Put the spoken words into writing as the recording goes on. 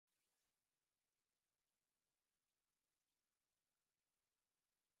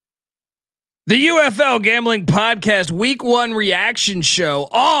The UFL Gambling Podcast Week 1 reaction show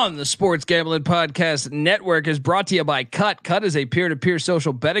on the Sports Gambling Podcast Network is brought to you by Cut. Cut is a peer-to-peer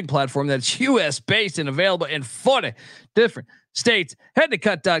social betting platform that's US based and available in 40 different states. Head to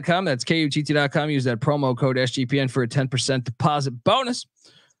cut.com. That's KUTT.com. Use that promo code SGPN for a 10% deposit bonus.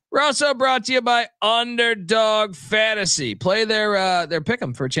 We're also brought to you by Underdog Fantasy. Play their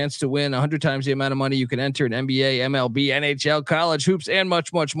pick'em for a chance to win 100 times the amount of money you can enter in NBA, MLB, NHL, college hoops, and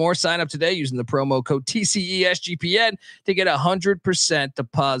much, much more. Sign up today using the promo code TCESGPN to get 100%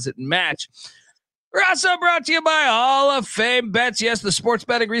 deposit match. We're also brought to you by Hall of Fame Bets. Yes, the sports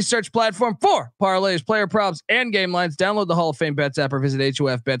betting research platform for parlays, player props, and game lines. Download the Hall of Fame Bets app or visit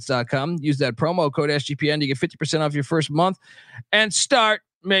HOFBets.com. Use that promo code SGPN to get 50% off your first month and start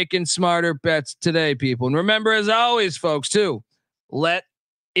making smarter bets today, people. And remember, as always, folks, too, let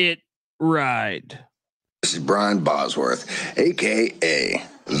it ride. This is Brian Bosworth, aka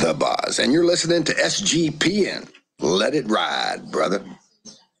The Boz, and you're listening to SGPN. Let it ride, brother.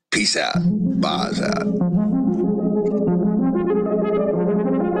 Peace out. Boz out.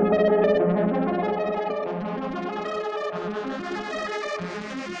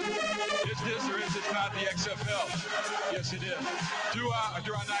 Is this or is it not the XFL? Yes, it is. Do I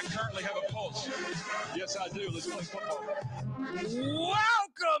not currently have a pulse? Yes, I do. Let's play football.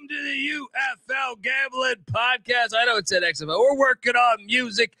 Welcome to the UFL Gambling Podcast. I know it said XFL. We're working on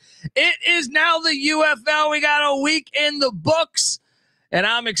music. It is now the UFL. We got a week in the books, and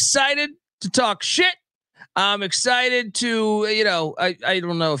I'm excited to talk shit. I'm excited to, I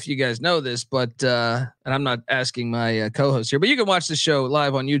don't know if you guys know this, but, and I'm not asking my co-host here, but you can watch the show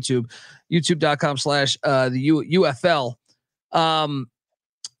live on YouTube, youtube.com/the UFL. I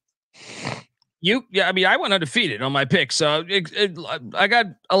went undefeated on my pick, so I got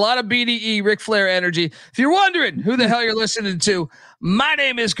a lot of BDE Ric Flair energy. If you're wondering who the hell you're listening to, my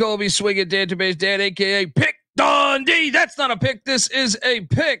name is Colby Swinging Database Dan, aka Pick Dundee. That's not a pick. This is a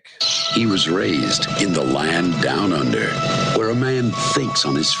pick. He was raised in the land down under, where a man thinks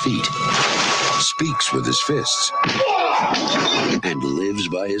on his feet, speaks with his fists, and lives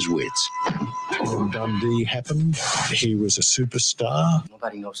by his wits. When Dundee happened, he was a superstar.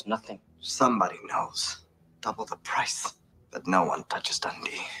 Nobody knows nothing. Somebody knows. Double the price. But no one touches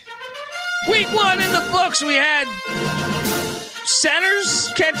Dundee. Week 1 in the books. We had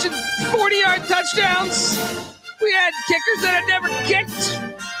centers catching 40-yard touchdowns. We had kickers that had never kicked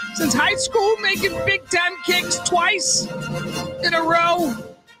since high school, making big-time kicks twice in a row.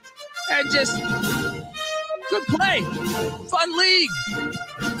 And just good play. Fun league.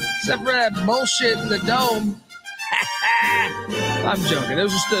 Except for that bullshit in the dome. I'm joking. It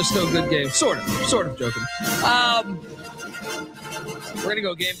was just still a good game. Sort of joking. We're going to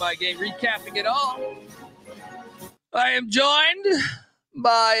go game by game, recapping it all. I am joined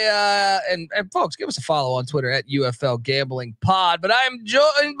by, and folks, give us a follow on Twitter at UFL Gambling Pod. But I am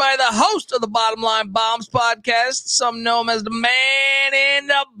joined by the host of the Bottom Line Bombs podcast. Some know him as the man in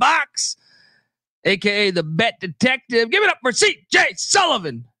the box, a.k.a. the bet detective. Give it up for C.J.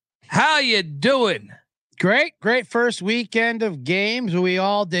 Sullivan. How you doing? Great first weekend of games. We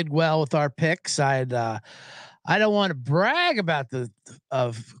all did well with our picks. I don't want to brag about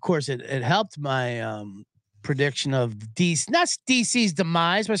of course it helped my prediction of DC's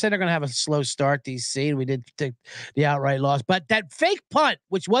demise, but I said they're going to have a slow start, DC, and we did take the outright loss. But that fake punt,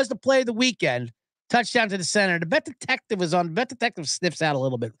 which was the play of the weekend, touchdown to the center, the bet detective was on. Bet detective sniffs out a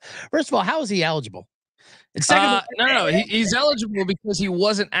little bit. First of all, how is he eligible? And second, no, he's eligible because he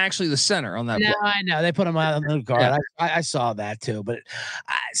wasn't actually the center on that. No, I know they put him out on the guard. Yeah. I saw that too, but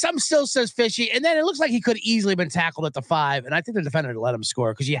some still says fishy. And then it looks like he could easily been tackled at the 5, and I think the defender let him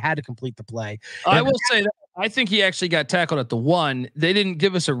score because you had to complete the play. I will say that I think he actually got tackled at the 1. They didn't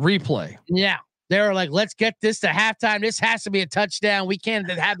give us a replay. Yeah. They were like, let's get this to halftime. This has to be a touchdown. We can't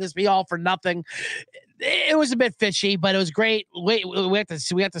have this be all for nothing. It was a bit fishy, but it was great. We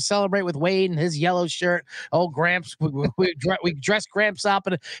have to celebrate with Wade and his yellow shirt. Oh, Gramps, we dressed Gramps up,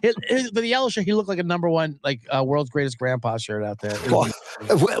 and the yellow shirt, he looked like a number 1, like world's greatest grandpa shirt out there. Well,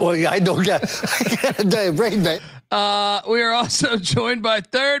 yeah, I know that. Rain, man. We are also joined by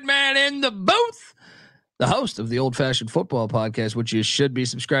third man in the booth, the host of the Old Fashioned Football Podcast, which you should be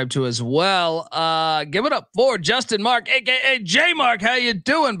subscribed to as well. Give it up for Justin Mark, aka JMark. How you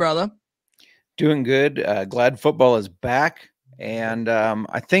doing, brother? Doing good. Glad football is back. And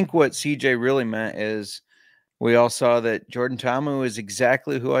I think what CJ really meant is we all saw that Jordan Ta'amu is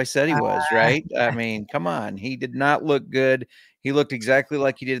exactly who I said he was, right? I mean, come on. He did not look good. He looked exactly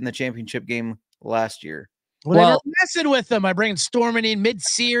like he did in the championship game last year. Well, messing with him. I bring Storman in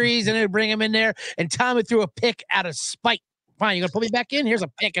mid-series and then bring him in there. And Ta'amu threw a pick out of spite. Fine, you're going to put me back in? Here's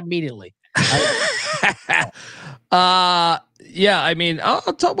a pick immediately. Yeah, I mean,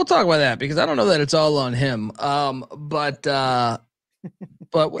 we'll talk about that because I don't know that it's all on him. But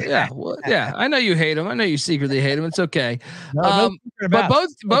yeah, yeah, I know you hate him. I know you secretly hate him. It's okay. But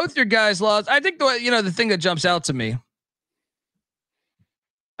both your guys lost. I think the thing that jumps out to me.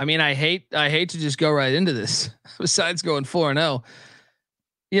 I mean, I hate to just go right into this. Besides going 4-0,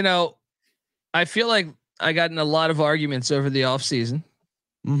 I feel like I got in a lot of arguments over the offseason.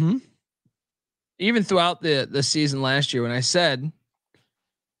 Mm-hmm. Even throughout the season last year, when I said,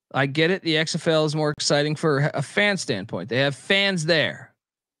 I get it, the XFL is more exciting for a fan standpoint. They have fans there.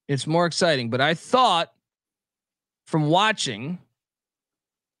 It's more exciting. But I thought from watching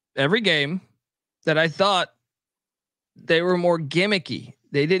every game that I thought they were more gimmicky.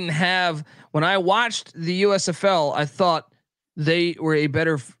 They didn't have, when I watched the USFL, I thought they were a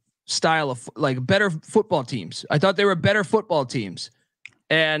better style of better football teams. I thought they were better football teams.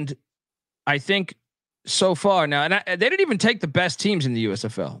 And I think so far now, and they didn't even take the best teams in the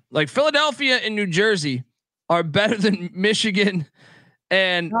USFL. Like Philadelphia and New Jersey are better than Michigan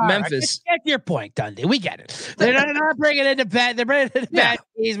and Memphis. Get your point, Dundee. We get it. They're not bringing it into bad. They're bringing it into bad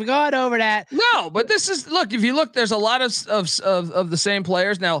teams. We're going over that. No, but this is if you look, there's a lot of the same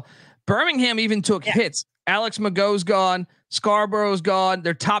players now. Birmingham even took hits. Alex Mago's gone. Scarborough's gone.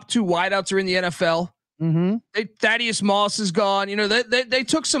 Their top 2 wideouts are in the NFL. Mm-hmm. Thaddeus Moss is gone. They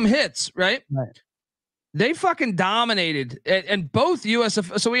took some hits, right? They fucking dominated, and both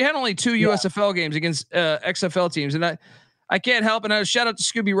USFL. So we had only 2 USFL games against XFL teams, and I can't help. And I shout out to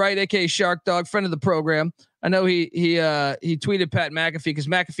Scooby Wright, aka Shark Dog, friend of the program. I know he tweeted Pat McAfee because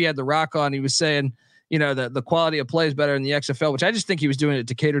McAfee had the Rock on. He was saying, the quality of play is better in the XFL, which I just think he was doing it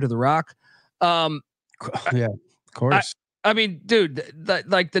to cater to the Rock. Yeah, of course. I mean, dude,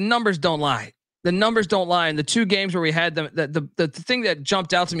 the numbers don't lie. The numbers don't lie. In the 2 games where we had them, the thing that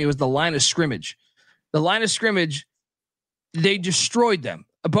jumped out to me was the line of scrimmage. The line of scrimmage, they destroyed them.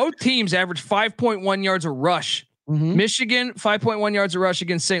 Both teams averaged 5.1 yards a rush. Mm-hmm. Michigan, 5.1 yards a rush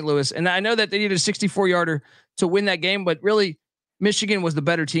against St. Louis. And I know that they needed a 64-yarder to win that game, but really Michigan was the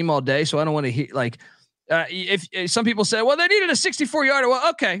better team all day. So I don't want to hear if some people say, well, they needed a 64-yarder. Well,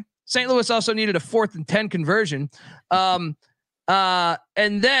 okay. St. Louis also needed a 4th and 10 conversion. And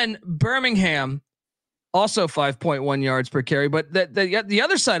then Birmingham also 5.1 yards per carry. But the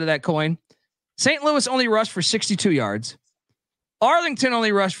other side of that coin, St. Louis only rushed for 62 yards. Arlington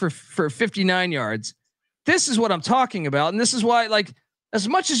only rushed for 59 yards. This is what I'm talking about. And this is why, as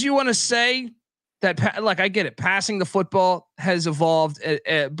much as you want to say that, I get it. Passing the football has evolved,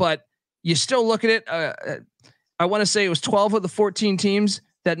 but you still look at it. I want to say it was 12 of the 14 teams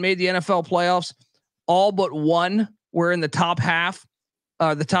that made the NFL playoffs. All but 1 were in the top half,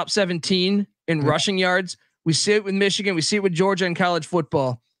 the top 17 in rushing yards. We see it with Michigan. We see it with Georgia in college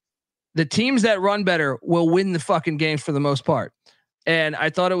football. The teams that run better will win the fucking games for the most part. And I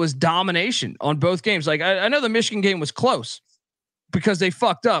thought it was domination on both games. I know the Michigan game was close because they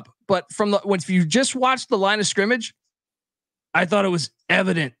fucked up, but if you just watched the line of scrimmage, I thought it was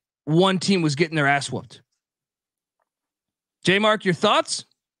evident one team was getting their ass whooped. JMark, your thoughts?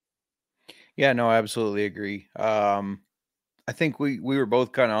 Yeah, no, I absolutely agree. I think we were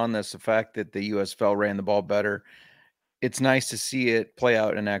both kind of on this, the fact that the USFL ran the ball better. It's nice to see it play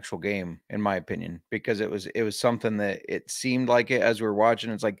out in an actual game, in my opinion, because it was something that it seemed like it as we were watching.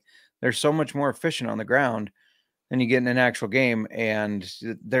 It's like they're so much more efficient on the ground than you get in an actual game, and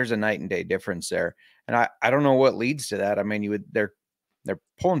there's a night and day difference there. And I don't know what leads to that. I mean, they're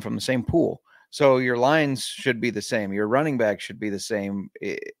pulling from the same pool, so your lines should be the same, your running back should be the same,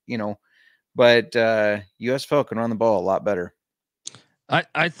 But USFL can run the ball a lot better.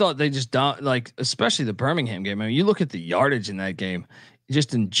 I thought they just especially the Birmingham game. I mean, you look at the yardage in that game,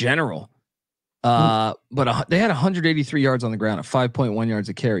 just in general. But they had 183 yards on the ground at 5.1 yards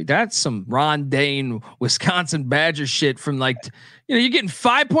a carry. That's some Ron Dane, Wisconsin Badger shit from you're getting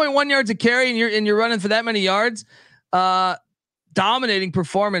 5.1 yards a carry and you're running for that many yards. Dominating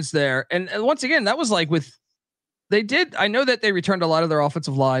performance there. And once again, that was I know that they returned a lot of their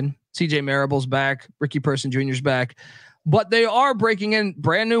offensive line. CJ Marable's back, Ricky Person Jr.'s back. But they are breaking in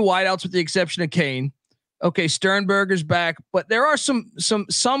brand new wideouts with the exception of Kane. Okay, Sternberger's back, but there are some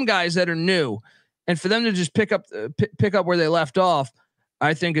guys that are new, and for them to just pick up where they left off,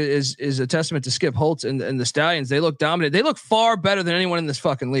 I think is a testament to Skip Holtz and the Stallions. They look dominant. They look far better than anyone in this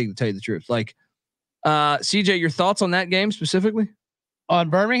fucking league, to tell you the truth. CJ, your thoughts on that game specifically?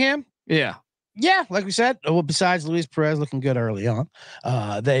 On Birmingham? Yeah. Yeah, like we said, well, besides Luis Perez looking good early on,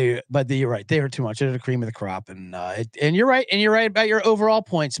 you're right. They were too much. They're the cream of the crop, and you're right. And you're right about your overall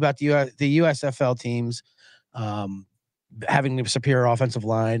points about the USFL teams. having a superior offensive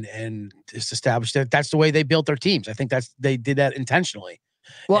line and just established that that's the way they built their teams. I think they did that intentionally.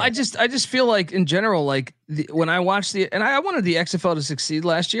 Well, I just feel like in general, like when I watched I wanted the XFL to succeed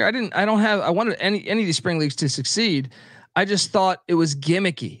last year. I wanted any of these spring leagues to succeed. I just thought it was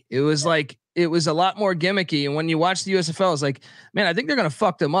gimmicky. It was a lot more gimmicky. And when you watch the USFL, it's like, man, I think they're going to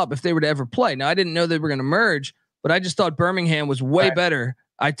fuck them up if they were to ever play. Now, I didn't know they were going to merge, but I just thought Birmingham was way better.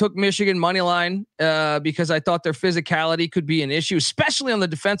 I took Michigan money line because I thought their physicality could be an issue, especially on the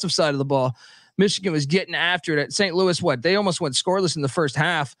defensive side of the ball. Michigan was getting after it at St. Louis. They almost went scoreless in the first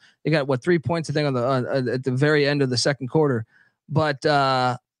half. They got 3 points, I think, on at the very end of the second quarter. But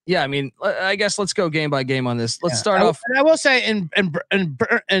yeah, I mean, I guess let's go game by game on this. Let's start off. I will say in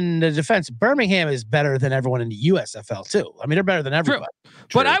the defense, Birmingham is better than everyone in the USFL too. I mean, they're better than everybody. True.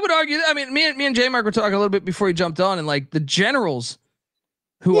 But I would argue, I mean, me and JMark were talking a little bit before he jumped on, and like the Generals,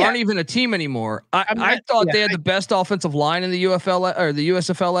 who aren't even a team anymore. I thought they had the best offensive line in the UFL or the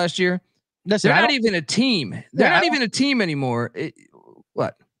USFL last year. Listen, they're not even a team. They're not even a team anymore.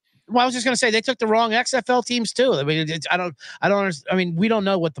 What? Well, I was just going to say they took the wrong XFL teams too. I mean, I don't understand. I mean, we don't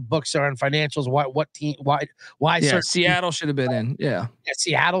know what the books are on financials. What team? Why? Yeah, Seattle should have been in. Yeah,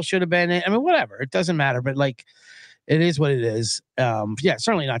 Seattle should have been in. I mean, whatever. It doesn't matter. But like, it is what it is. Yeah,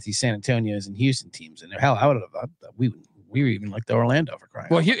 certainly not these San Antonios and Houston teams. And hell, I would have. We were even like the Orlando for crying.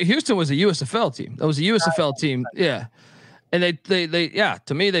 Well, Houston was a USFL team. That was a USFL team. Yeah. And they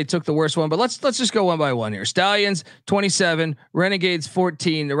to me, they took the worst one, but let's just go one by one here. Stallions 27, Renegades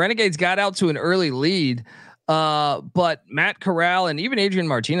 14. The Renegades got out to an early lead. But Matt Corral and even Adrian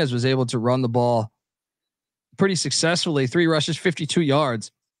Martinez was able to run the ball pretty successfully. 3 rushes, 52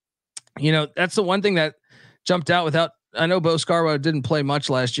 yards. You know, that's the one thing that jumped out without, I know Bo Scarborough didn't play much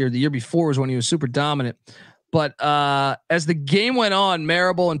last year. The year before was when he was super dominant. But as the game went on,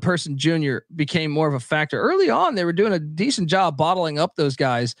 Marable and Person Jr. became more of a factor. Early on, they were doing a decent job bottling up those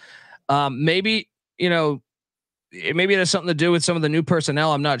guys. Maybe it has something to do with some of the new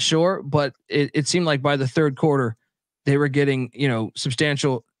personnel. I'm not sure, but it seemed like by the third quarter, they were getting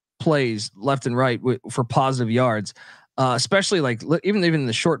substantial plays left and right for positive yards, especially like even in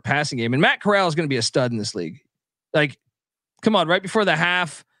the short passing game. And Matt Corral is going to be a stud in this league. Like, come on, right before the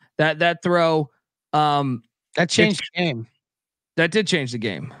half, that throw. That changed the game. That did change the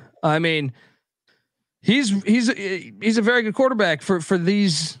game. I mean, he's a very good quarterback for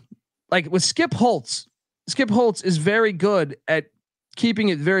these. Like with Skip Holtz. Skip Holtz is very good at keeping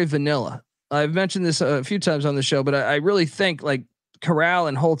it very vanilla. I've mentioned this a few times on the show, but I really think like Corral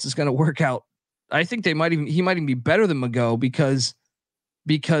and Holtz is going to work out. I think he might even be better than Mago because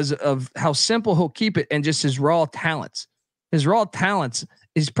of how simple he'll keep it and just his raw talents. His raw talents.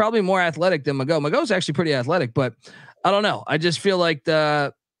 He's probably more athletic than Mago. Mago's actually pretty athletic, but I don't know. I just feel like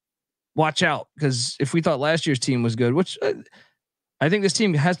watch out, because if we thought last year's team was good, which I think this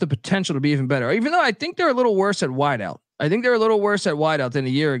team has the potential to be even better, even though I think they're a little worse at wideout. I think they're a little worse at wideout than a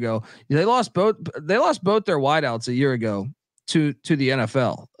year ago. They lost both their wideouts a year ago to the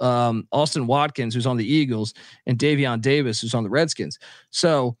NFL. Austin Watkins, who's on the Eagles, and Davion Davis, who's on the Redskins.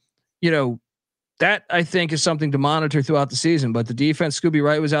 So, that I think is something to monitor throughout the season. But the defense, Scooby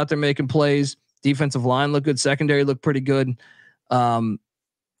Wright was out there making plays. Defensive line looked good. Secondary looked pretty good. I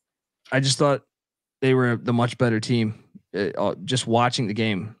just thought they were the much better team. Just watching the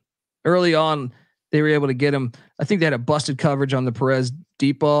game early on, they were able to get him. I think they had a busted coverage on the Perez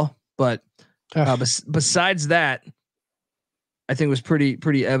deep ball, but besides that, I think it was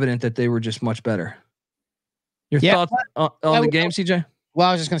pretty evident that they were just much better. Your thoughts on the game, CJ? Well,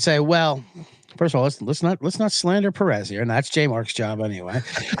 I was just going to say, first of all, let's not slander Perez here, and that's JMark's job anyway.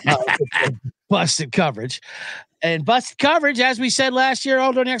 Busted coverage, as we said last year,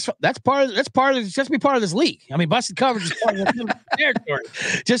 that's part of this league. I mean, busted coverage is part of the territory.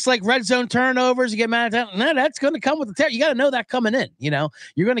 Just like red zone turnovers, you get mad at that. No, that's going to come with the territory. You got to know that coming in.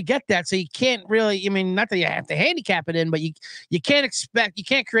 You're going to get that, so you can't really. I mean, not that you have to handicap it in, but you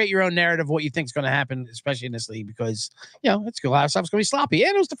can't create your own narrative of what you think is going to happen, especially in this league, because it's a lot of stuff's going to be sloppy.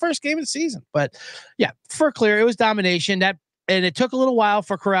 And it was the first game of the season, but yeah, for clear, it was domination. And it took a little while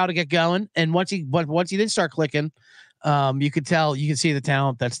for Corral to get going. And once he did start clicking, you could see the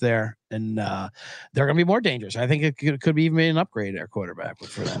talent that's there, and they're going to be more dangerous. I think it could be even an upgrade at quarterback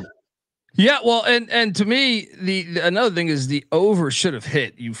for them. Yeah, well, and to me, the another thing is the over should have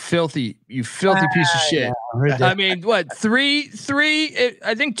hit. You filthy piece of shit. Yeah, I mean, what three?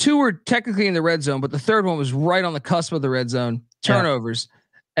 I think 2 were technically in the red zone, but the third one was right on the cusp of the red zone. Turnovers,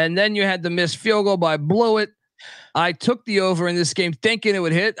 and then you had the missed field goal by Blewett. I took the over in this game thinking it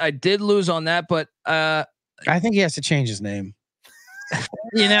would hit. I did lose on that, but I think he has to change his name. I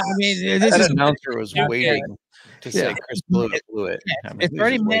mean, this announcer was waiting. to say Chris blew it. Yeah, I mean, it's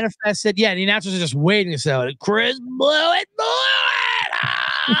already manifested. Yeah, the announcers are just waiting to say it. Chris blew it.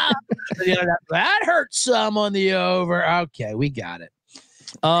 Ah! that hurt some on the over. Okay, we got it.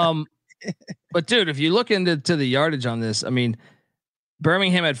 But dude, if you look into the yardage on this, I mean,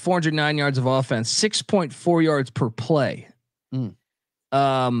 Birmingham had 409 yards of offense, 6.4 yards per play.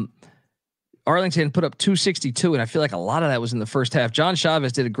 Arlington put up 262, and I feel like a lot of that was in the first half. John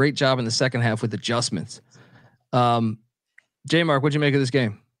Chavez did a great job in the second half with adjustments. JMark, what'd you make of this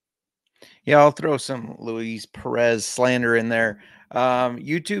game? Yeah, I'll throw some Luis Perez slander in there.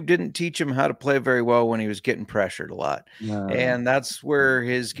 YouTube didn't teach him how to play very well when he was getting pressured a lot. And that's where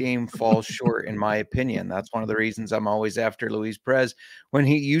his game falls short, in my opinion. That's one of the reasons I'm always after Luis Perez. When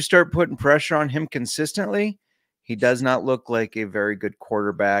you start putting pressure on him consistently, he does not look like a very good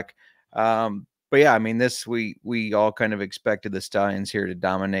quarterback. But yeah, I mean, we all kind of expected the Stallions here to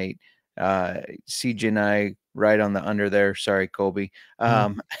dominate. CJ and I right on the under there. Sorry, Colby.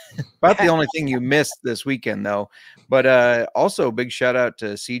 About the only thing you missed this weekend, though. But also big shout out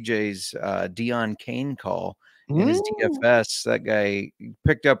to CJ's Deion Kane call in his DFS. That guy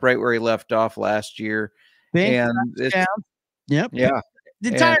picked up right where he left off last year. Yep. Yeah.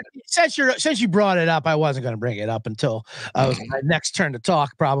 Since you brought it up, I wasn't going to bring it up until it was my next turn to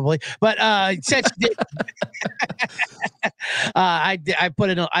talk, probably. But since you did, I put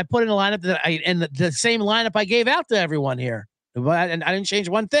in a lineup that the same lineup I gave out to everyone here, and I didn't change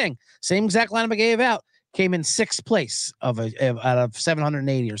one thing. Same exact lineup I gave out. Came in sixth place out of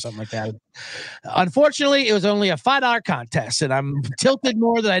 780 or something like that. Unfortunately, it was only a $5 contest, and I'm tilted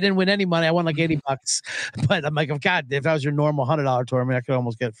more that I didn't win any money. I won like $80, but I'm like, oh God, if that was your normal $100 tournament, I could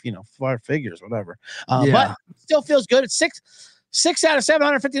almost get 4 figures, whatever. But still feels good. It's six out of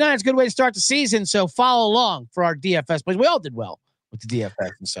 759. It's a good way to start the season. So follow along for our DFS plays. We all did well with the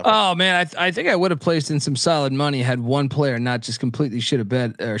DFS and stuff. Oh man, I think I would have placed in some solid money had one player not just completely shit the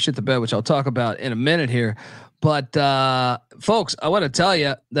bed, which I'll talk about in a minute here. But folks, I want to tell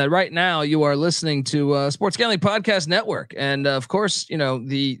you that right now you are listening to Sports Gambling Podcast Network, and of course,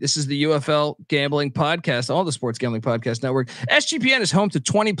 this is the UFL Gambling Podcast, all the Sports Gambling Podcast Network. SGPN is home to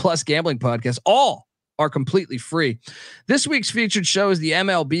 20 plus gambling podcasts. All are completely free. This week's featured show is the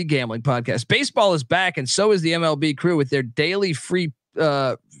MLB Gambling Podcast. Baseball is back, and so is the MLB crew with their daily free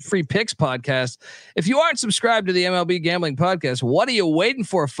picks podcast. If you aren't subscribed to the MLB Gambling Podcast, what are you waiting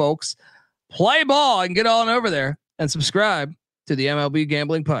for, folks? Play ball and get on over there and subscribe to the MLB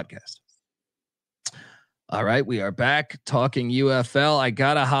Gambling Podcast. All right, we are back talking UFL. I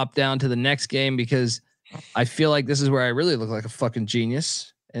gotta hop down to the next game because I feel like this is where I really look like a fucking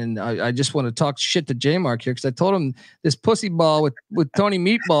genius. And I just want to talk shit to JMark here because I told him this pussy ball with Tony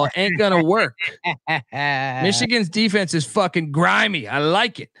Meatball ain't gonna work. Michigan's defense is fucking grimy. I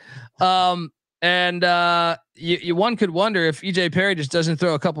like it. And one could wonder if EJ Perry just doesn't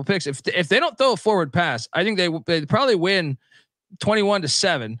throw a couple picks. If they don't throw a forward pass, I think they probably win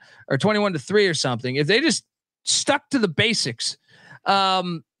 21-7 or 21-3 or something. If they just stuck to the basics.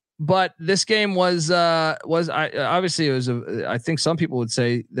 But this game was obviously it was I think some people would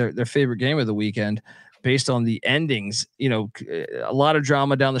say their favorite game of the weekend based on the endings. A lot of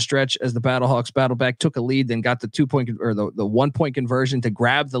drama down the stretch as the Battlehawks battled back, took a lead, then got the 2-point or the 1-point conversion to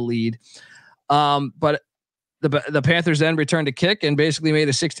grab the lead. But the Panthers then returned a kick and basically made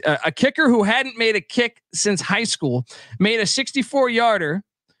a kicker who hadn't made a kick since high school made a 64-yarder.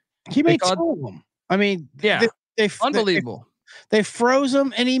 He made 2 of them. I mean, yeah, unbelievable. They froze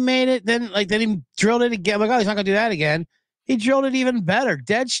him and he made it. Then he drilled it again. Like, oh, he's not gonna do that again. He drilled it even better,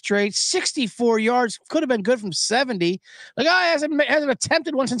 dead straight, 64 yards. Could have been good from 70. Like, oh, he hasn't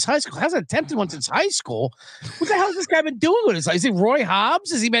attempted one since high school. Hasn't attempted one since high school. What the hell has this guy been doing with his life? Is he Roy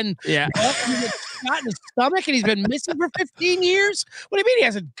Hobbs? Has he been shot in his stomach and he's been missing for 15 years? What do you mean he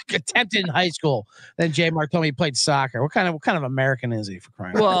hasn't attempted in high school? Then JMark told me he played soccer. What kind of American is he, for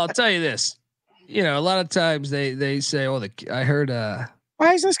crying out loud? Well, I'll tell you this. A lot of times they say, "Oh, I heard."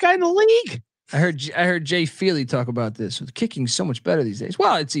 Why is this guy in the league? I heard Jay Feely talk about this. The kicking's so much better these days.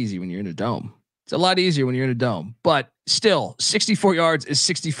 Well, it's easy when you're in a dome. It's a lot easier when you're in a dome. But still, 64 yards is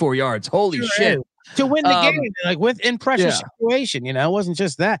 64 yards. Holy shit! To win the game, like within pressure situation, it wasn't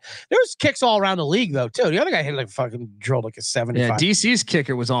just that. There's kicks all around the league though too. The other guy hit like fucking drilled like a 75. Yeah, DC's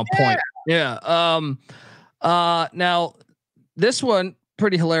kicker was on point. Yeah. Now this one.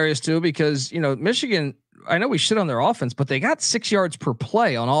 Pretty hilarious too because Michigan, I know we shit on their offense, but they got 6 yards per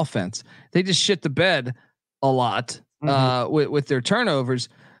play on offense. They just shit the bed a lot with their turnovers.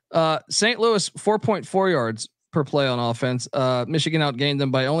 St. Louis 4.4 yards per play on offense. Michigan outgained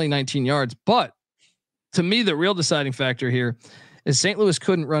them by only 19 yards. But to me, the real deciding factor here is St. Louis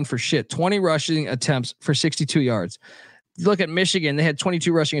couldn't run for shit. 20 rushing attempts for 62 yards. You look at Michigan, they had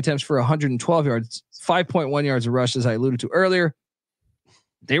 22 rushing attempts for 112 yards, 5.1 yards of rush, as I alluded to earlier.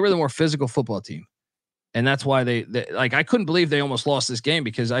 They were the more physical football team. And that's why they like, I couldn't believe they almost lost this game,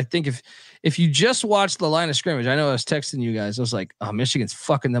 because I think if you just watch the line of scrimmage, I know I was texting you guys, I was like, oh, Michigan's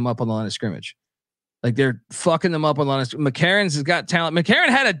fucking them up on the line of scrimmage. Like, they're fucking them up on the line of scrimmage. McCarron's has got talent. McCarron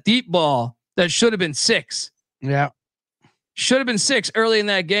had a deep ball that should have been 6. Yeah. Should have been 6 early in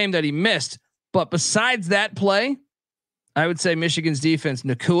that game that he missed. But besides that play, I would say Michigan's defense,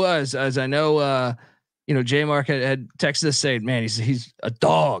 Nakua, as I know, JMark had texted us saying, man, he's a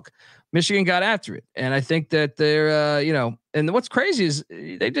dog. Michigan got after it. And I think that they're, and what's crazy is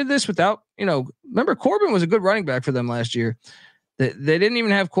they did this without, remember Corbin was a good running back for them last year. They didn't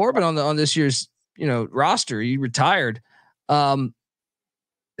even have Corbin on this year's, roster. He retired.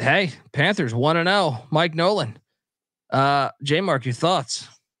 Hey, Panthers 1-0, Mike Nolan. JMark, your thoughts?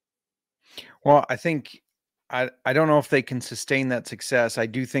 Well, I think I don't know if they can sustain that success. I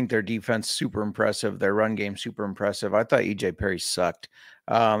do think their defense super impressive. Their run game super impressive. I thought EJ Perry sucked.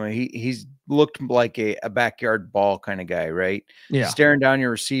 He's looked like a backyard ball kind of guy, right? Yeah. Staring down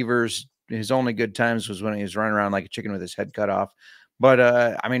your receivers. His only good times was when he was running around like a chicken with his head cut off.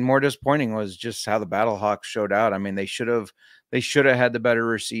 But more disappointing was just how the Battlehawks showed out. I mean, they should have had the better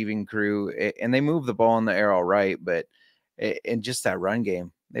receiving crew, and they moved the ball in the air all right, but in just that run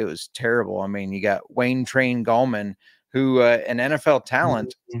game, it was terrible. I mean, you got Wayne Train Gallman, who an NFL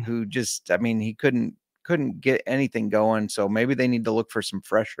talent, who just, he couldn't get anything going. So maybe they need to look for some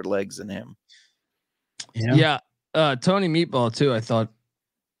fresher legs than him. Yeah. Tony Meatball too. I thought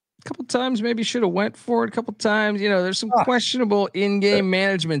a couple times maybe should have went for it a couple times. There's some questionable in-game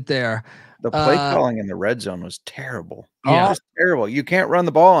management there. The play calling in the red zone was terrible. Yeah, just terrible. You can't run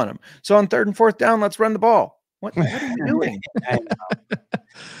the ball on him. So on 3rd and 4th down, let's run the ball. What are you doing?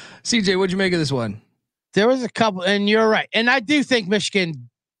 CJ, what'd you make of this one? There was a couple, and you're right. And I do think Michigan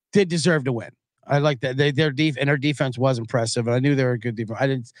did deserve to win. I like that. Their defense was impressive, and I knew they were a good defense. I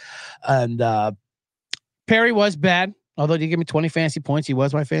didn't, and Perry was bad. Although he gave me 20 fantasy points, he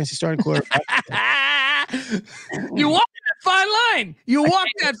was my fantasy starting quarterback. You walked that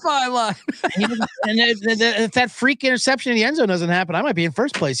fine line. And if that freak interception in the end zone doesn't happen, I might be in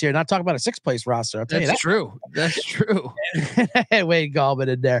first place here. Not talking about a 6th place roster. I'll tell you that. That's true. Wade Gallman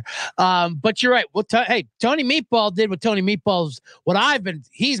in there. But you're right. Well, hey, Tony Meatball did what Tony Meatball's.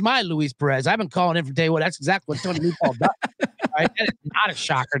 He's my Luis Perez. I've been calling him from day one. That's exactly what Tony Meatball does. Right? That is not a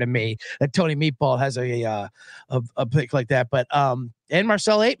shocker to me that Tony Meatball has a pick like that. But and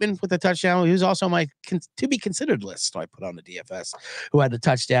Marcel Aitman with a touchdown, who's also my to be considered list. So I put on the DFS, who had the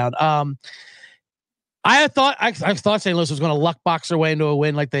touchdown. I thought St. Louis was going to luck box their way into a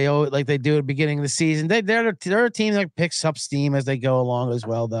win like they do at the beginning of the season. They're a team that picks up steam as they go along as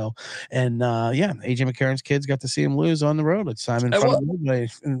well, though. And AJ McCarron's kids got to see him lose on the road at Simon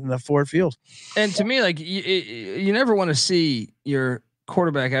in the Ford Field. And to me, like you never want to see your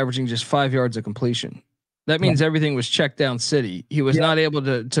quarterback averaging just 5 yards of completion. That means everything was checked down city. He was not able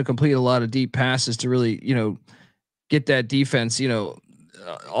to complete a lot of deep passes to really, get that defense,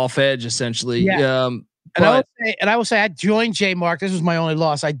 off edge essentially. Yeah. And I will say I joined JMark. This was my only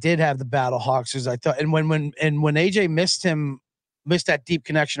loss. I did have the Battlehawks, as I thought. And when AJ missed that deep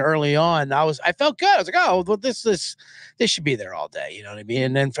connection early on, I felt good. I was like, oh, well, this should be there all day. You know what I mean?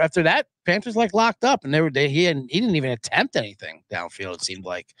 And then after that, Panthers locked up, and he didn't even attempt anything downfield. It seemed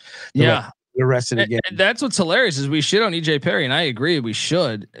like. The rest of the game. And that's what's hilarious is we shit on EJ Perry, and I agree we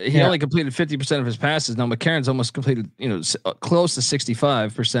should. He only completed 50% of his passes. Now McCarron's almost completed, close to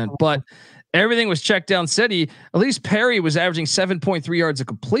 65%, but everything was checked down city. At least Perry was averaging 7.3 yards of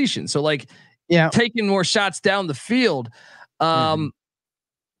completion. So taking more shots down the field.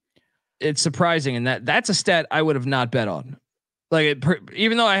 It's surprising. And that's a stat I would have not bet on.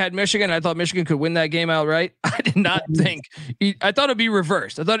 Even though I had Michigan, I thought Michigan could win that game outright. I did not think. I thought it'd be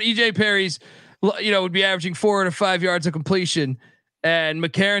reversed. I thought EJ Perry's, would be averaging 4 to 5 yards of completion, and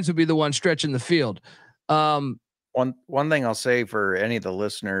McCarron's would be the one stretching the field. One thing I'll say for any of the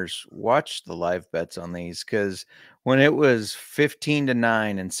listeners, watch the live bets on these, because when it was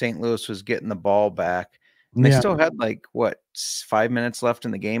 15-9 and St. Louis was getting the ball back, and they still had 5 minutes left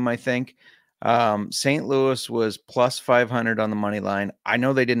in the game, I think. St. Louis was plus 500 on the money line. I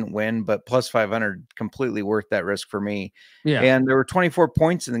know they didn't win, but plus 500 completely worth that risk for me. Yeah. And there were 24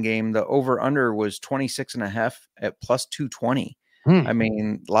 points in the game. The over under was 26.5 at plus 220. I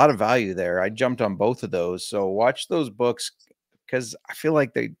mean, a lot of value there. I jumped on both of those. So watch those books, because I feel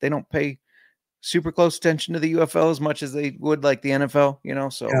like they don't pay super close attention to the UFL as much as they would like the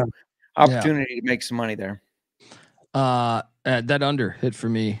NFL, so opportunity to make some money there. That under hit for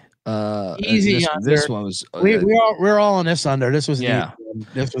me. Easy under. This one was. We're all on this under. This was an Yeah.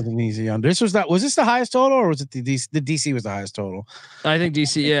 this was an easy under. Was this the highest total, or was it the DC? The DC was the highest total. I think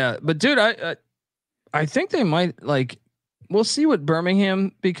DC. Yeah, but dude, I think they might like. We'll see what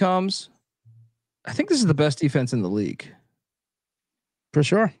Birmingham becomes. I think this is the best defense in the league. For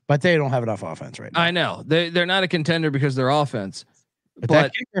sure, but they don't have enough offense right now. I know they're not a contender because their offense.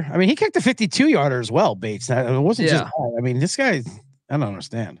 But kicker, I mean, he kicked a 52-yarder as well, Bates. It wasn't just. I mean, this guy. I don't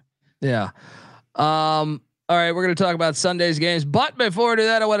understand. Yeah. All right, we're going to talk about Sunday's games, but before we do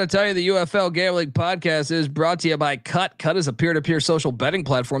that, I want to tell you the UFL Gambling Podcast is brought to you by Cut. Cut is a peer-to-peer social betting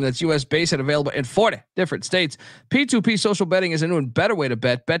platform that's U.S. based and available in 40 different states. P2P social betting is a new and better way to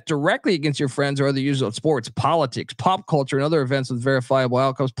bet. Bet directly against your friends or other users of sports, politics, pop culture, and other events with verifiable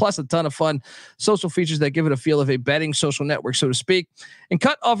outcomes, plus a ton of fun social features that give it a feel of a betting social network, so to speak. And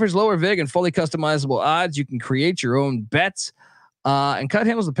Cut offers lower VIG and fully customizable odds. You can create your own bets. And Cut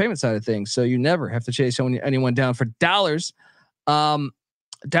handles the payment side of things, so you never have to chase anyone down for dollars. Download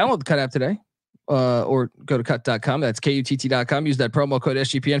the Cut app today, or go to cut.com. That's KUTT.com. Use that promo code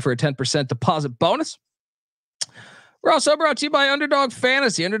SGPN for a 10% deposit bonus. We're also brought to you by Underdog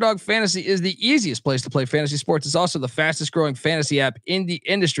Fantasy. Underdog Fantasy is the easiest place to play fantasy sports. It's also the fastest growing fantasy app in the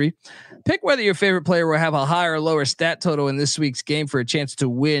industry. Pick whether your favorite player will have a higher or lower stat total in this week's game for a chance to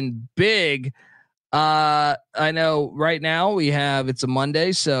win big. I know right now it's a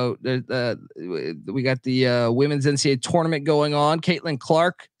Monday, so we got the women's NCAA tournament going on. Caitlin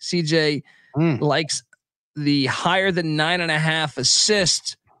Clark, CJ likes the higher than 9.5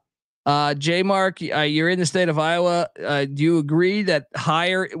 assist. JMark, you're in the state of Iowa. Do you agree that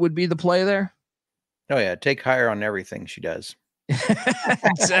higher would be the play there? Oh yeah, take higher on everything she does.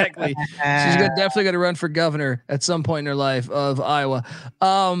 Exactly. She's definitely going to run for governor at some point in her life of Iowa.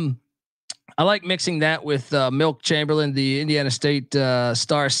 I like mixing that with Milk Chamberlain, the Indiana State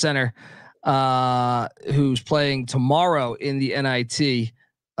star center, who's playing tomorrow in the NIT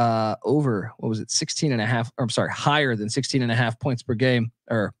over, 16.5, or I'm sorry, higher than 16.5 points per game,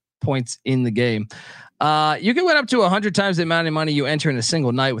 or points in the game. You can win up to 100 times the amount of money you enter in a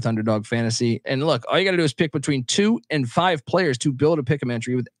single night with Underdog Fantasy. And look, all you got to do is pick between 2 and 5 players to build a pick'em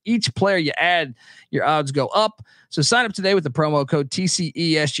entry. With each player you add, your odds go up. So sign up today with the promo code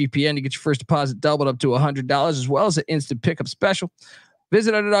TCESGPN to get your first deposit doubled up to $100, as well as an instant pickup special.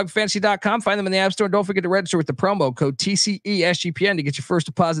 Visit UnderdogFantasy.com. Find them in the App Store. Don't forget to register with the promo code TCESGPN to get your first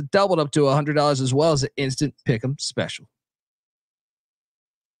deposit doubled up to $100, as well as an instant pick'em special.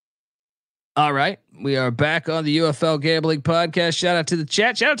 All right, we are back on the UFL Gambling Podcast. Shout out to the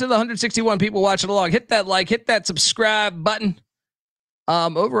chat. Shout out to the 161 people watching along. Hit that like, hit that subscribe button.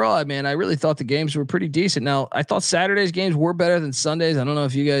 Overall, I really thought the games were pretty decent. Now, I thought Saturday's games were better than Sundays. I don't know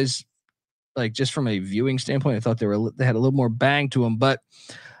if you guys, like, just from a viewing standpoint, I thought they had a little more bang to them. But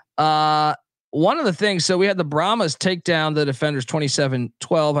one of the things, so we had the Brahmas take down the Defenders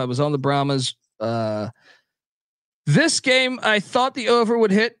 27-12. I was on the Brahmas. This game, I thought the over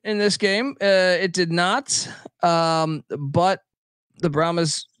would hit in this game. It did not. But the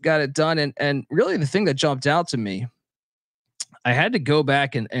Brahmas got it done. And really the thing that jumped out to me, I had to go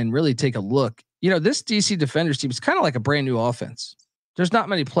back and really take a look. This DC Defenders team is kind of like a brand new offense. There's not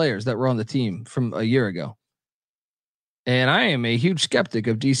many players that were on the team from a year ago. And I am a huge skeptic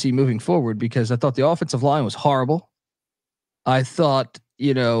of DC moving forward because I thought the offensive line was horrible. I thought,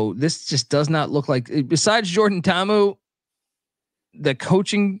 this just does not look like, besides Jordan Tamu, the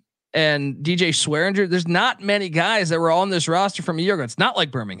coaching and DJ Swearinger, there's not many guys that were on this roster from a year ago. It's not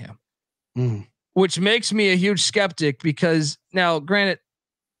like Birmingham. Which makes me a huge skeptic because now, granted,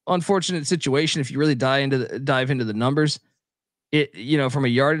 unfortunate situation. If you really dive into the numbers, from a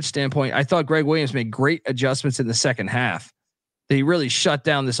yardage standpoint, I thought Greg Williams made great adjustments in the second half. That he really shut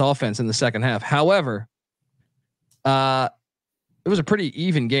down this offense in the second half. However, it was a pretty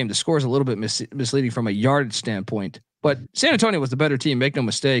even game. The score is a little bit misleading from a yardage standpoint, but San Antonio was the better team. Make no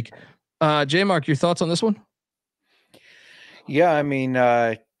mistake. JMark, your thoughts on this one? Yeah,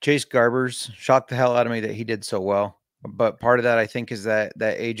 Chase Garbers shocked the hell out of me that he did so well. But part of that, I think, is that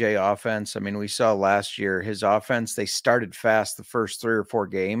AJ offense. We saw last year his offense, they started fast the first 3 or 4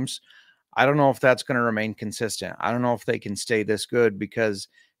 games. I don't know if that's going to remain consistent. I don't know if they can stay this good because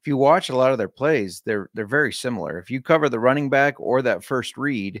if you watch a lot of their plays, they're very similar. If you cover the running back or that first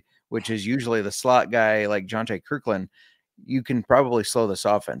read, which is usually the slot guy like Jonte Kirkland, you can probably slow this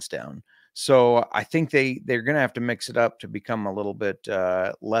offense down. So I think they're going to have to mix it up to become a little bit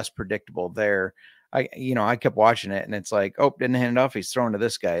less predictable there. I kept watching it and it's like, oh, didn't hand it off. He's throwing to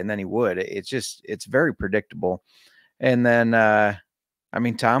this guy. And then he would. It's very predictable. And then,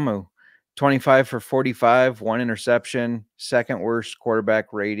 Tamu 25 for 45, 1 interception, second worst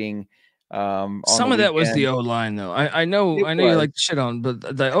quarterback rating. Some of that was the O-line though. I know you like to shit on,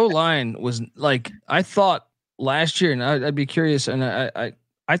 but the O-line was like, I thought last year, and I'd be curious. And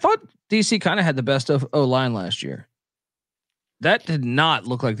I thought DC kind of had the best of O-line last year. That did not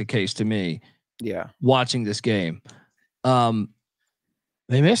look like the case to me. Yeah. Watching this game.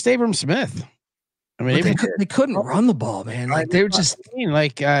 They missed Abram Smith. I mean, they couldn't run the ball, man. Like they were just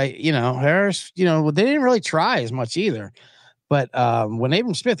Harris, they didn't really try as much either. But when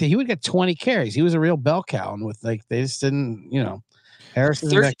Abram Smith, he would get 20 carries. He was a real bell cow, and with they just didn't, Harris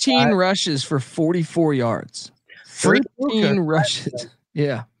 13 rushes for 44 yards. 13 rushes.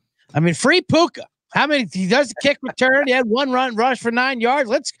 Yeah. I mean, free Puka. How many? He does the kick return. He had 1 run rush for 9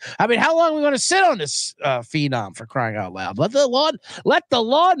 yards. How long are we going to sit on this phenom, for crying out loud? Let the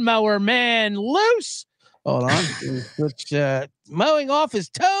lawnmower man loose. Hold on. Which mowing off his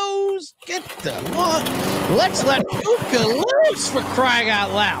toes. Get the lawn. Let's let Puka loose, for crying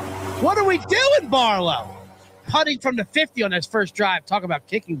out loud. What are we doing, Barlow? Putting from the 50 on his first drive. Talk about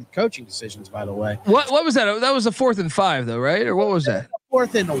kicking coaching decisions, by the way. What was that? That was a 4th and 5, though, right? Or what was that?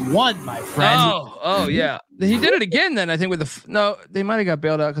 4th and 1, my friend. Oh yeah. He did it again. Then I think with no, they might have got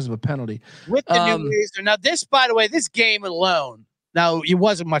bailed out because of a penalty. With the new razor. Now this, by the way, this game alone. Now it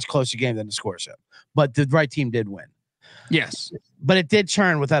wasn't much closer game than the score show, but the right team did win. Yes. But it did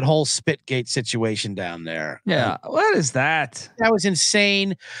turn with that whole Spitgate situation down there. Yeah. What is that? That was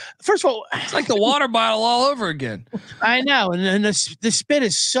insane. First of all, it's like the water bottle all over again. I know. And the spit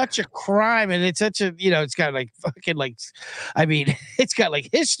is such a crime. And it's such a, it's got it's got like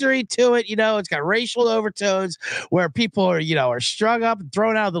history to it. It's got racial overtones where people are strung up and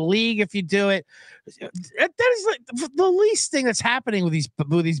thrown out of the league if you do it. That is like the least thing that's happening with these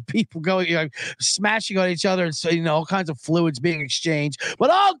people going, smashing on each other and all kinds of fluids being exchanged.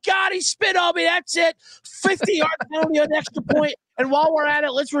 But oh God, he spit on me. That's it. 50-yard penalty on extra point. And while we're at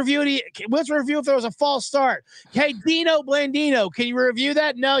it, let's review if there was a false start. Hey, Dino Blandino, can you review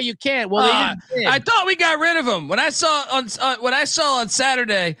that? No, you can't. Well, I thought we got rid of him when I saw on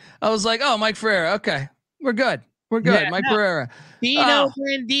Saturday. I was like, oh, Mike Ferreira. Okay, we're good. Yeah, Mike Ferreira. Dino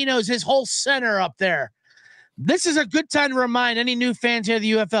Blandino's his whole center up there. This is a good time to remind any new fans here of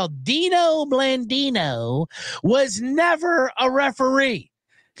the UFL. Dino Blandino was never a referee.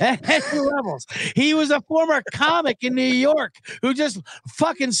 Levels. He was a former comic in New York who just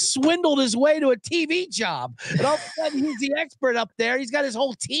fucking swindled his way to a TV job. And all of a sudden, he's the expert up there. He's got his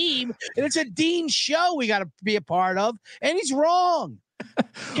whole team, and it's a Dean show we got to be a part of. And he's wrong.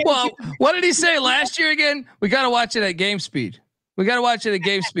 Well, what did he say last year again? We got to watch it at game speed. I'm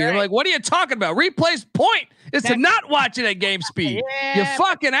like, what are you talking about? Replay's point is to not watch it at game speed. Yeah. You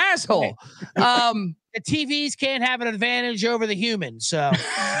fucking asshole. The TVs can't have an advantage over the humans. So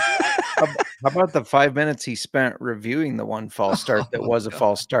how about the 5 minutes he spent reviewing the one false start that was a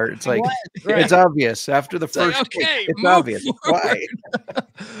false start? It's like, it's obvious after the first. Okay, it's obvious. Forward. Why?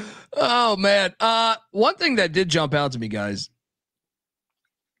 Oh man. One thing that did jump out to me, guys.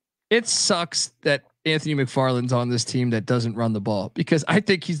 It sucks that Anthony McFarland's on this team that doesn't run the ball, because I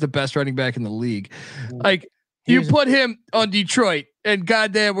think he's the best running back in the league. Like, you put him on Detroit and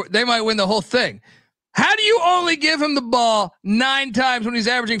goddamn, they might win the whole thing. How do you only give him the ball 9 times when he's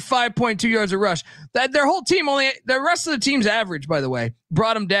averaging 5.2 yards a rush? That their whole team the rest of the team's average, by the way,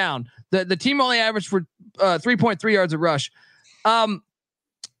 brought him down. The team only averaged for 3.3 yards a rush.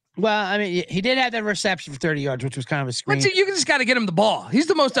 Well, I mean, he did have that reception for 30 yards, which was kind of a screen. But you just got to get him the ball. He's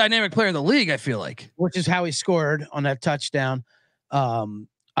the most dynamic player in the league, I feel like. Which is how he scored on that touchdown. I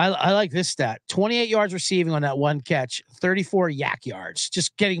like this stat: 28 yards receiving on that one catch, 34 yak yards.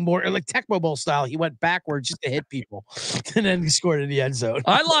 Just getting more like Tecmo Bowl style. He went backwards just to hit people, and then he scored in the end zone.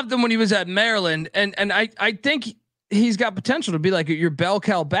 I loved him when he was at Maryland, and I think he's got potential to be like your bell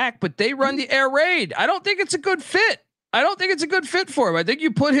cow back. But they run the air raid. I don't think it's a good fit. For him. I think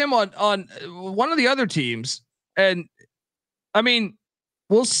you put him on one of the other teams, and I mean,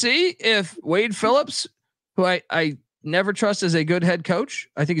 we'll see if Wade Phillips, who I never trust as a good head coach,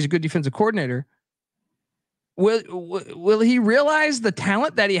 I think he's a good defensive coordinator. Will he realize the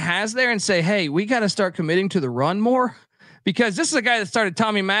talent that he has there and say, hey, we got to start committing to the run more? Because this is a guy that started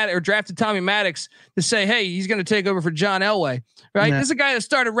drafted Tommy Maddox to say, hey, he's going to take over for John Elway, right? Yeah. This is a guy that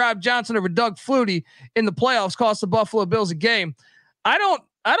started Rob Johnson over Doug Flutie in the playoffs, cost the Buffalo Bills a game. I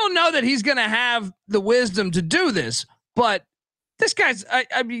don't know that he's going to have the wisdom to do this, but this guy's,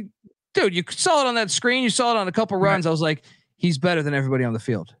 I mean, dude, you saw it on that screen. You saw it on a couple runs. I was like, he's better than everybody on the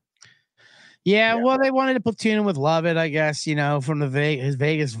field. Yeah, well, they wanted to platoon him with Lovett, I guess, from his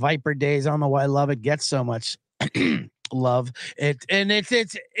Vegas Viper days. I don't know why Lovett gets so much love it. And it's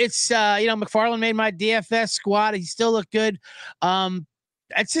McFarland made my DFS squad. He still looked good.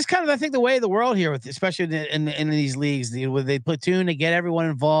 It's just kind of, I think, the way of the world here, with especially in these leagues, where they platoon to get everyone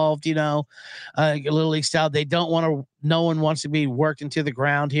involved. Little league style. They don't want to. No one wants to be worked into the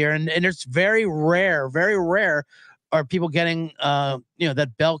ground here, and it's very rare are people getting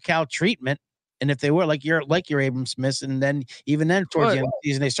that bell cow treatment. And if they were like your Abram Smith, and then even then towards the end of the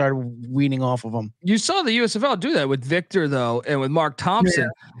season, they started weaning off of them. You saw the USFL do that with Victor though, and with Mark Thompson,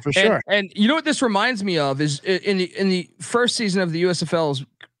 for sure. And you know what this reminds me of is in the first season of the USFL's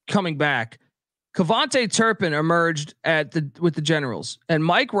coming back, Cavante Turpin emerged with the Generals, and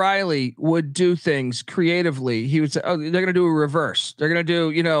Mike Riley would do things creatively. He would say, "Oh, they're going to do a reverse. They're going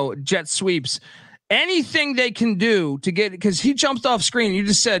to do jet sweeps, anything they can do to get." Because he jumped off screen. You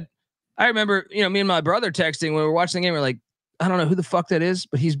just said. I remember, me and my brother texting when we were watching the game. We're like, I don't know who the fuck that is,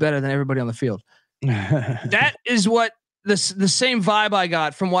 but he's better than everybody on the field. That is what the same vibe I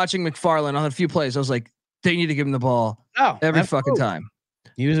got from watching McFarland on a few plays. I was like, they need to give him the ball every fucking time.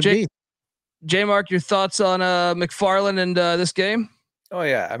 He was a beast. JMark, your thoughts on McFarland and this game? Oh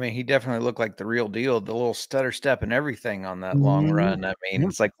yeah, I mean, he definitely looked like the real deal. The little stutter step and everything on that long run. I mean,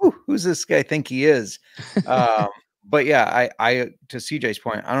 it's like, who's this guy think he is? But yeah, I to CJ's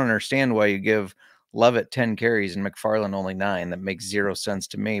point, I don't understand why you give Lovett 10 carries and McFarland only 9. That makes zero sense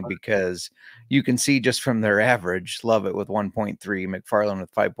to me, because you can see just from their average, Lovett with 1.3, McFarland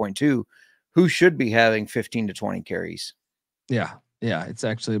with 5.2, who should be having 15 to 20 carries. Yeah, it's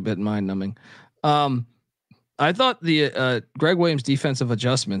actually a bit mind numbing. I thought the Greg Williams defensive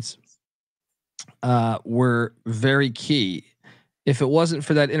adjustments were very key. If it wasn't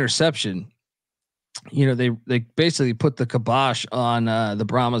for that interception, they basically put the kibosh on the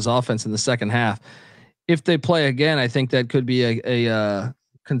Brahmas offense in the second half. If they play again, I think that could be a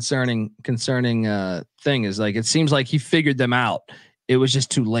concerning thing. Is like, it seems like he figured them out. It was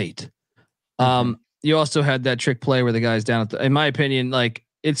just too late. You also had that trick play where the guy's down at in my opinion, like,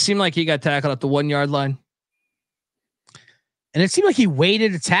 it seemed like he got tackled at the 1 yard line. And it seemed like he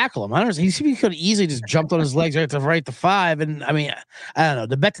waited to tackle him. I don't know. He seemed he could have easily just jumped on his legs right to 5. And I mean, I don't know.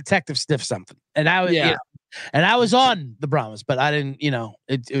 The bet detective sniffed something. And I was, and I was on the Brahmas, but I didn't,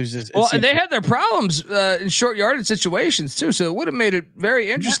 it was just. And they had their problems in short yardage situations too. So it would have made it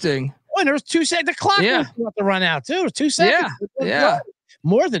very interesting. When there was 2 seconds, the clock was about to run out too. It was 2 seconds. Yeah.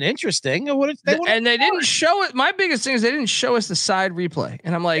 More than interesting. And they didn't show it. My biggest thing is they didn't show us the side replay.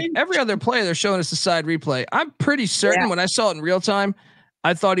 And I'm like, every other play, they're showing us the side replay. I'm pretty certain when I saw it in real time,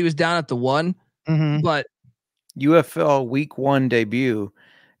 I thought he was down at the 1. But UFL week 1 debut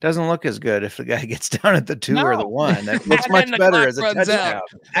doesn't look as good if the guy gets down at the 2 or the 1. That looks much better as a touchdown.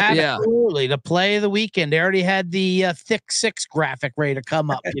 Absolutely. The play of the weekend. They already had the thick 6 graphic ready to come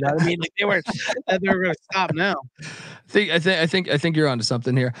up. You know what I mean? Like they were going to stop now. I think you're onto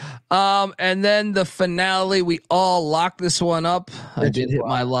something here. And then the finale, we all locked this one up. I did hit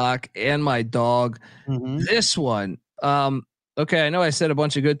my lock and my dog. This one. Okay. I know I said a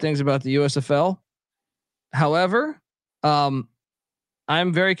bunch of good things about the USFL. However,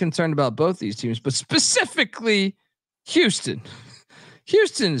 I'm very concerned about both these teams, but specifically Houston.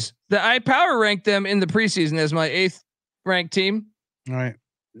 I power ranked them in the preseason as my 8th ranked team. All right.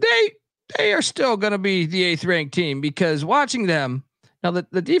 They are still going to be the 8th ranked team, because watching them now,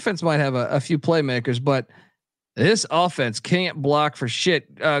 the defense might have a few playmakers, but this offense can't block for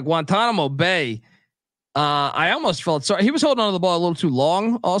shit. Guantanamo Bay. I almost felt sorry. He was holding on to the ball a little too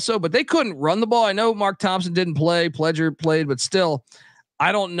long also, but they couldn't run the ball. I know Mark Thompson didn't play, Pledger played, but still,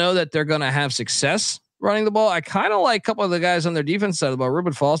 I don't know that they're going to have success running the ball. I kind of like a couple of the guys on their defense side of the ball.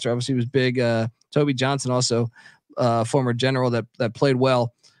 Ruben Foster obviously was big. Toby Johnson also, former general that played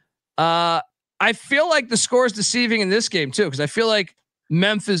well. I feel like the score is deceiving in this game too, because I feel like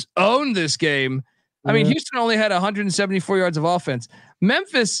Memphis owned this game. I mean, Houston only had 174 yards of offense.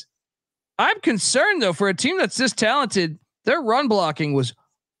 Memphis, I'm concerned though, for a team that's this talented, their run blocking was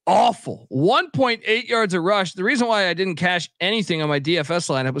awful. 1.8 yards a rush. The reason why I didn't cash anything on my DFS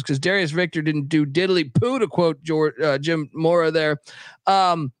lineup was because Darius Victor didn't do diddly poo, to quote Jim Mora there.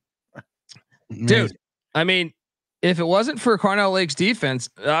 Dude, I mean, if it wasn't for Carnell Lake's defense,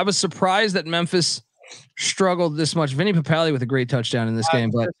 I was surprised that Memphis struggled this much. Vinny Papale with a great touchdown in this game,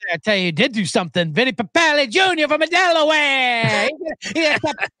 but I tell you, he did do something. Vinny Papale Jr. from Delaware. He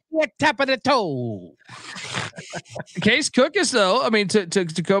tap of the toe. Case Cookus, though, I mean, to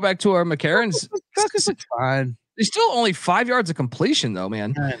go back to our McCarron's, Cookus looks fine. He's still only 5 yards of completion, though,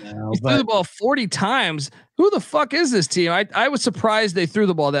 man. I know, he threw the ball 40 times. Who the fuck is this team? I was surprised they threw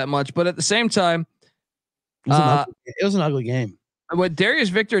the ball that much, but at the same time, it was an ugly game. With Darius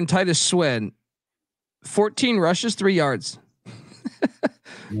Victor and Titus Swin, 14 rushes, 3 yards.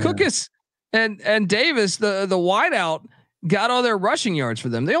 Cookus and Davis, the wideout, got all their rushing yards for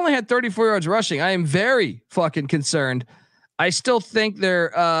them. They only had 34 yards rushing. I am very fucking concerned. I still think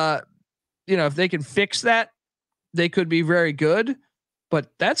they're, if they can fix that, they could be very good.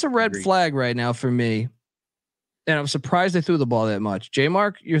 But that's a red flag right now for me. And I'm surprised they threw the ball that much.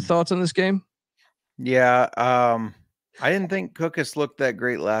 JMark, your thoughts on this game? Yeah. I didn't think Cookus looked that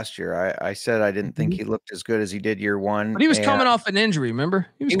great last year. I said I didn't think he looked as good as he did year one. But he was coming off an injury, remember?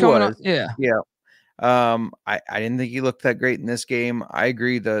 He was coming off. Yeah. Yeah. I didn't think he looked that great in this game. I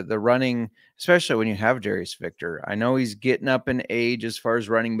agree. The running, especially when you have Darius Victor, I know he's getting up in age as far as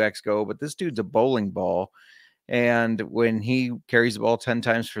running backs go, but this dude's a bowling ball. And when he carries the ball 10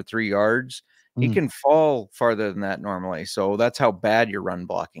 times for 3 yards, he can fall farther than that normally. So that's how bad your run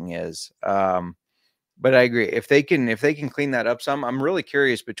blocking is. But I agree. If they can clean that up some, I'm really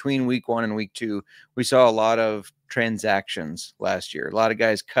curious. Between week 1 and week 2, we saw a lot of transactions last year. A lot of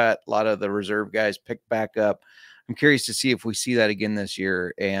guys cut, a lot of the reserve guys picked back up. I'm curious to see if we see that again this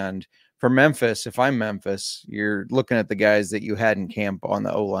year. And for Memphis, if I'm Memphis, you're looking at the guys that you had in camp on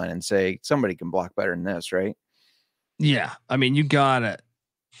the O-line and say, somebody can block better than this, right? Yeah. I mean, you got it.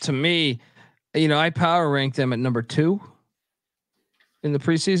 To me, I power ranked them at number 2 in the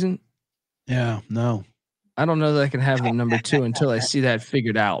preseason. Yeah, no. I don't know that I can have them number 2 until I see that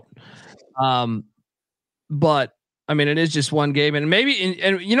figured out. But I mean, it is just one game, and maybe,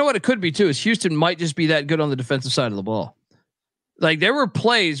 and you know what it could be too is Houston might just be that good on the defensive side of the ball. Like there were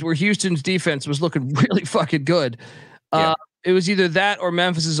plays where Houston's defense was looking really fucking good. It was either that or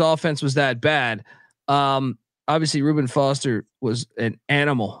Memphis's offense was that bad. Obviously Reuben Foster was an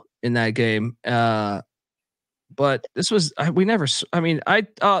animal in that game. But this was, I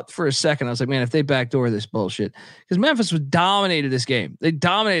thought for a second, I was like, man, if they backdoor this bullshit, because Memphis dominated this game. They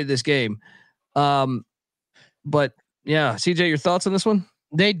dominated this game. But yeah, CJ, your thoughts on this one?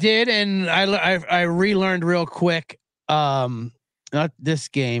 They did. And I relearned real quick. Not this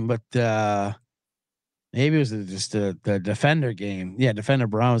game, but maybe it was just the defender game. Yeah. Defender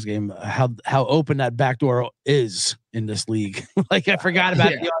Browns game. How open that back door is in this league. Like I forgot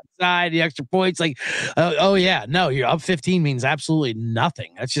about the onside, the extra points. Like, oh yeah, no, you're up 15 means absolutely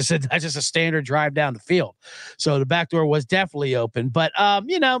nothing. That's just a standard drive down the field. So the back door was definitely open. But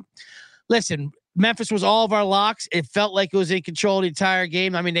listen, Memphis was all of our locks. It felt like it was in control the entire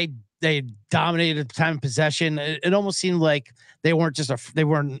game. I mean, they dominated the time of possession. It almost seemed like they weren't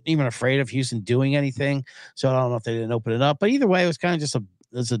even afraid of Houston doing anything. So I don't know if they didn't open it up, but either way, it was kind of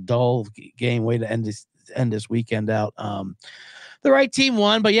just a dull game way to end this weekend out. The right team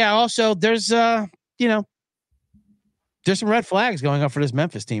won, but yeah, also there's there's some red flags going up for this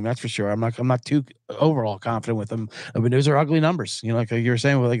Memphis team. That's for sure. I'm not too overall confident with them. I mean, those are ugly numbers. Like you were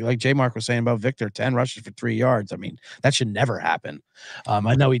saying, like JMark was saying about Victor, 10 rushes for 3 yards. I mean, that should never happen.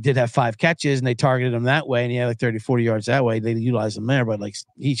 I know he did have 5 catches and they targeted him that way and he had like 30, 40 yards that way. They utilized him there, but like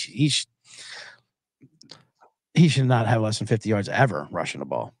he should not have less than 50 yards ever rushing the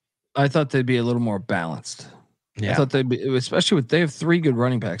ball. I thought they'd be a little more balanced. Yeah. I thought they'd be, especially they have 3 good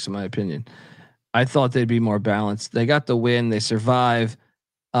running backs, in my opinion. I thought they'd be more balanced. They got the win. They survive.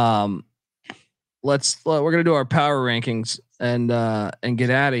 We're gonna do our power rankings and get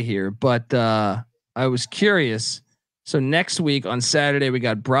out of here. But I was curious. So next week on Saturday we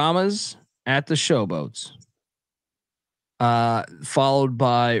got Brahmas at the Showboats, followed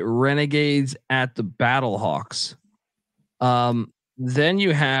by Renegades at the Battlehawks. Then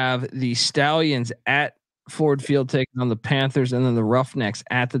you have the Stallions at Ford Field taking on the Panthers, and then the Roughnecks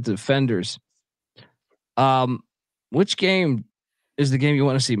at the Defenders. Which game is the game you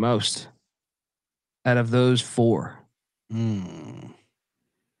want to see most out of those 4?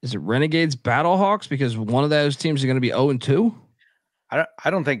 Is it Renegades, Battlehawks? Because one of those teams are going to be 0-2. I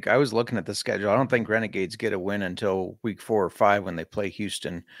don't think, I was looking at the schedule. I don't think Renegades get a win until week 4 or 5 when they play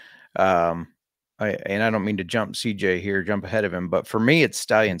Houston. And I don't mean to jump ahead of him, but for me, it's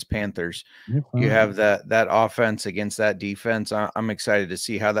Stallions Panthers. You have that offense against that defense. I'm excited to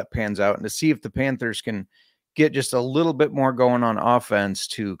see how that pans out and to see if the Panthers can get just a little bit more going on offense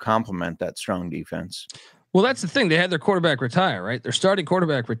to complement that strong defense. Well, that's the thing. They had their quarterback retire, right? Their starting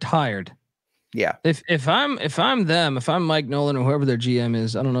quarterback retired. Yeah. If I'm them, if I'm Mike Nolan or whoever their GM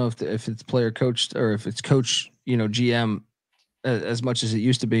is, I don't know if it's player coached or if it's coach, GM as much as it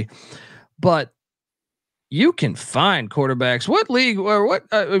used to be, but you can find quarterbacks. What league or what?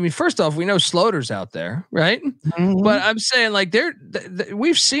 I mean, first off, we know Slaughter's out there, right? Mm-hmm. But I'm saying like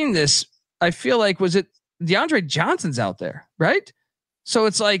we've seen this. I feel like was it DeAndre Johnson's out there, right? So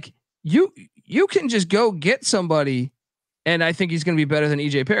it's like you can just go get somebody and I think he's going to be better than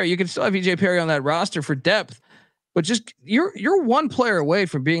EJ Perry. You can still have EJ Perry on that roster for depth, but just you're one player away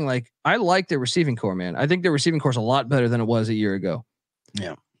from being like, I like their receiving core, man. I think their receiving core is a lot better than it was a year ago.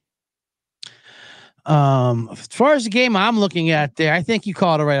 Yeah. As far as the game I'm looking at there, I think you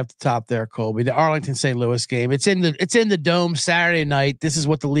called it right up the top there, Colby. The Arlington St. Louis game. It's in the Dome Saturday night. This is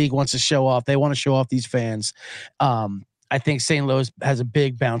what the league wants to show off. They want to show off these fans. I think St. Louis has a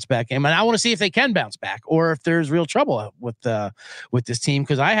big bounce back game, and I want to see if they can bounce back or if there's real trouble with this team,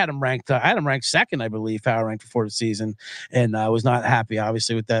 because I had them ranked. I had them ranked second, I believe, power ranked before the season, and I was not happy,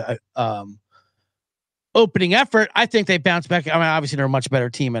 obviously, with that opening effort. I think they bounced back. I mean, obviously they're a much better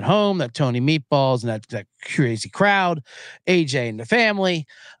team at home. That Tony Meatballs and that crazy crowd, AJ and the family.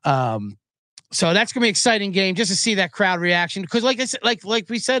 So that's gonna be an exciting game just to see that crowd reaction. Because like I said, like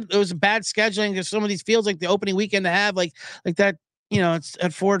we said, it was a bad scheduling. There's some of these fields, like the opening weekend, to have like that. It's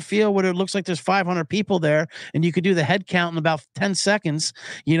at Ford Field where it looks like there's 500 people there, and you could do the head count in about 10 seconds.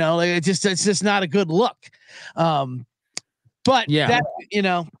 It's just not a good look. But yeah,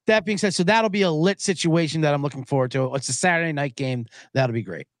 that being said, so that'll be a lit situation that I'm looking forward to. It's a Saturday night game. That'll be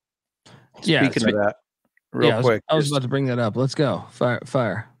great. Yeah. Speaking of that, real quick. I was about to bring that up. Let's go.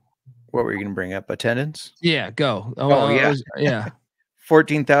 Fire. What were you going to bring up? Attendance? Yeah, go. Yeah.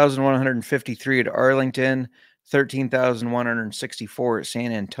 14,153 at Arlington, 13,164 at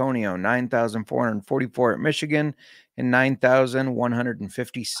San Antonio, 9,444 at Michigan, and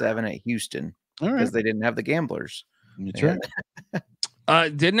 9,157 at Houston. Because they didn't have the gamblers. That's right.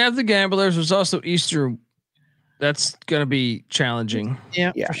 Didn't have the gamblers. There's also Easter. That's going to be challenging.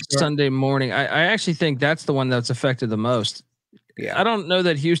 Yeah. Sure. Sunday morning. I actually think that's the one that's affected the most. Yeah. I don't know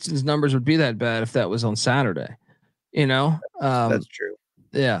that Houston's numbers would be that bad if that was on Saturday. That's true.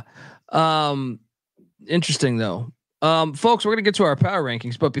 Yeah. Interesting though. Folks, we're going to get to our power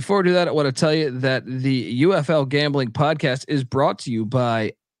rankings, but before we do that, I want to tell you that the UFL Gambling Podcast is brought to you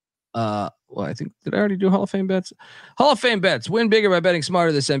by I think, did I already do Hall of Fame bets? Hall of Fame bets. Win bigger by betting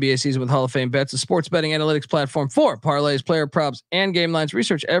smarter this NBA season with Hall of Fame bets, a sports betting analytics platform for parlays, player props, and game lines.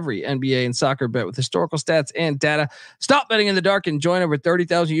 Research every NBA and soccer bet with historical stats and data. Stop betting in the dark and join over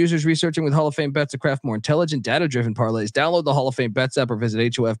 30,000 users researching with Hall of Fame bets to craft more intelligent, data-driven parlays. Download the Hall of Fame bets app or visit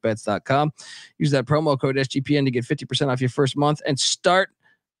hofbets.com. Use that promo code SGPN to get 50% off your first month and start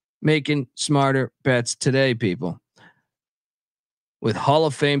making smarter bets today, people. With Hall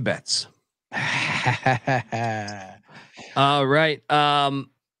of Fame bets. All right. Can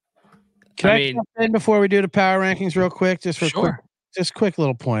I jump in before we do the power rankings real quick? Just for quick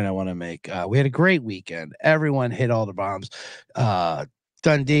little point I want to make. We had a great weekend. Everyone hit all the bombs.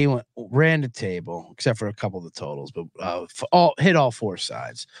 Dundee ran the table except for a couple of the totals, but hit all four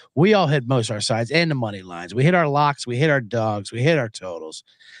sides. We all hit most of our sides and the money lines. We hit our locks. We hit our dogs. We hit our totals.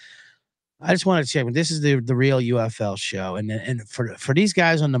 I just wanted to check. This is the real UFL show, and for these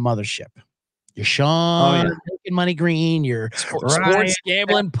guys on the mothership, you're Sean, Making Money Green, you're sports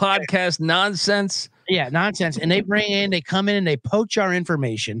gambling podcast nonsense. Yeah, nonsense. And they come in and they poach our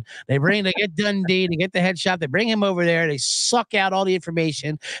information. They get Dundee, they get the headshot, they bring him over there, they suck out all the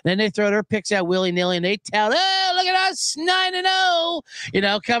information, then they throw their picks out willy-nilly and they tell, oh, look at us,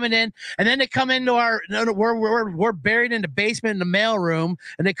 9-0, coming in. And then they come into we're buried in the basement in the mail room,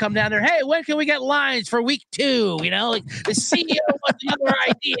 and they come down there, hey, when can we get lines for week 2? Like the CEO wants another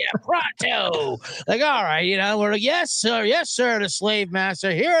idea, pronto. Like, all right, we're like, yes, sir, the slave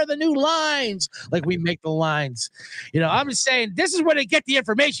master. Here are the new lines. Like, we make the lines. I'm just saying this is where they get the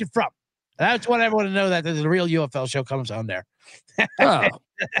information from. That's what I want to know, that the real UFL show comes on there.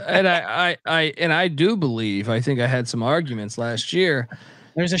 And I do believe, I think I had some arguments last year.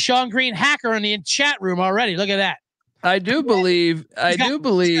 There's a Sean Green hacker in the chat room already. Look at that. I do believe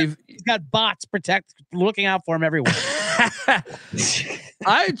he's got bots looking out for him everywhere.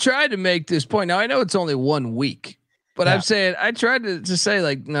 I tried to make this point. Now I know it's only 1 week. But I'm saying, I tried to say,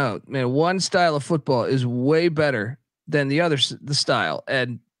 like, no, man, one style of football is way better than the style.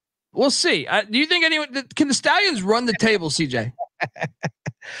 And we'll see. Do you think can the Stallions run the table, CJ?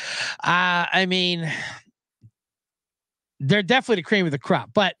 I mean, they're definitely the cream of the crop,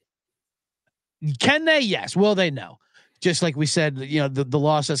 but can they? Yes. Will they? No. Just like we said, the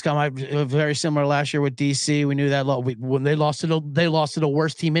loss has come out very similar last year with DC. We knew that when they lost to the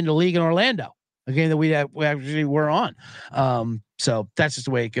worst team in the league in Orlando. A game that we actually were on. So that's just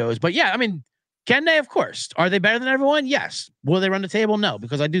the way it goes. But yeah, I mean, can they? Of course. Are they better than everyone? Yes. Will they run the table? No,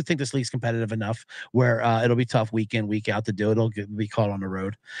 because I do think this league's competitive enough where it'll be tough week in, week out to do it. It'll be caught on the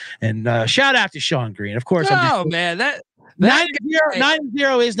road. And shout out to Sean Green. Of course. Oh man, that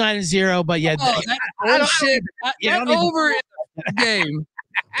 9-0 is 9-0, but yeah, that over game.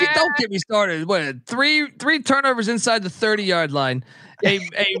 Don't get me started. What three turnovers inside the 30-yard line, a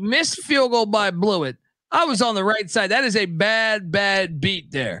missed field goal by Blewett. I was on the right side. That is a bad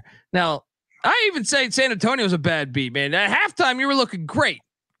beat there. Now, I even say San Antonio was a bad beat, man. At halftime, you were looking great.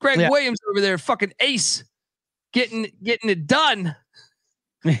 Greg Williams over there, fucking ace, getting it done.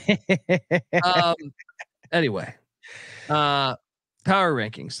 Anyway, power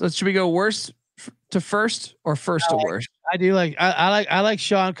rankings. Should we go worst to first or first to worst? I do like I like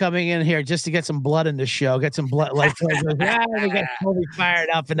Sean coming in here just to get some blood in the show, get some blood. Like we got Colby fired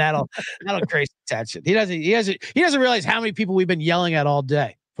up, and that'll create attention. He doesn't realize how many people we've been yelling at all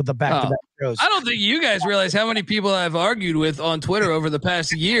day with the back-to-back shows. I don't think you guys realize how many people I've argued with on Twitter over the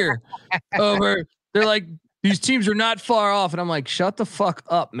past year. They're like, these teams are not far off, and I'm like, shut the fuck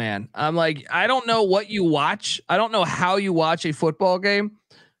up, man. I'm like, I don't know what you watch. I don't know how you watch a football game,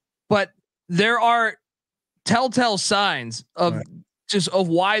 but there are telltale signs of just of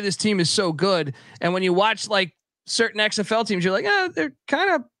why this team is so good. And when you watch like certain XFL teams, you're like, they're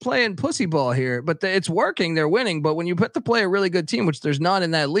kind of playing pussy ball here, but it's working. They're winning. But when you put to play a really good team, which there's none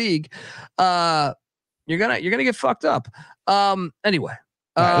in that league, you're gonna get fucked up. Anyway,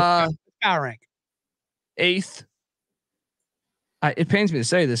 power rank 8th. It pains me to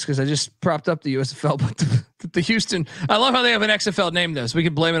say this because I just propped up the USFL, but the Houston. I love how they have an XFL name though, so we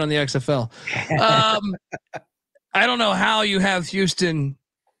can blame it on the XFL. I don't know how you have Houston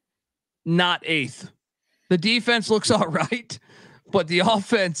not 8th. The defense looks all right, but the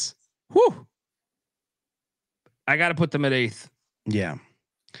offense, I got to put them at 8th. Yeah.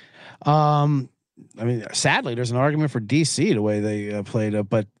 I mean, sadly, there's an argument for DC the way they played it,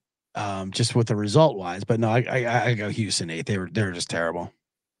 but just with the result wise. But no, I go Houston 8th. They were just terrible.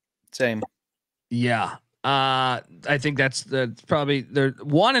 Same. Yeah. I think that's probably they're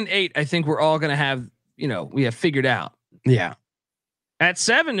 1 and 8. I think we're all gonna have. We have figured out. Yeah. At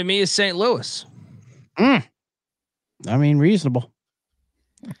 7 to me is St. Louis. I mean, reasonable.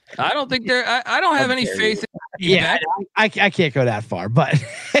 I don't think they're. I don't have any faith. I can't go that far, but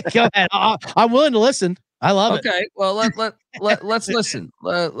go ahead. I'm willing to listen. I love it. Okay. Well, let's listen.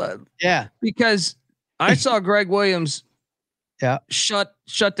 Yeah. Because I saw Greg Williams. Yeah. Shut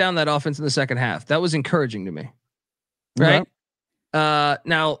down that offense in the second half. That was encouraging to me. Right.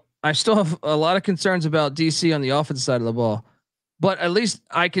 Now I still have a lot of concerns about DC on the offensive side of the ball, but at least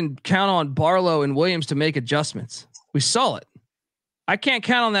I can count on Barlow and Williams to make adjustments. We saw it. I can't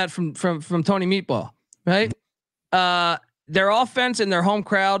count on that from Tony Meatball, right? Their offense and their home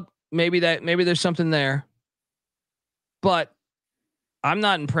crowd, maybe there's something there, but I'm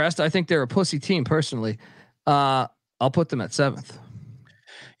not impressed. I think they're a pussy team personally. I'll put them at 7th.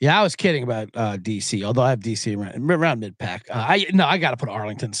 Yeah, I was kidding about DC, although I have DC around mid pack. I got to put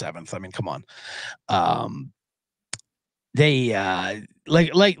Arlington 7th. I mean, come on. They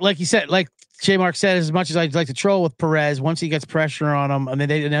like you said, like JMark said, as much as I'd like to troll with Perez, once he gets pressure on him, I mean,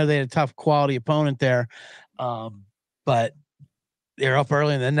 they know they had a tough quality opponent there, but they're up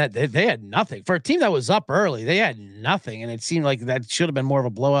early, and then they had nothing for a team that was up early. They had nothing, and it seemed like that should have been more of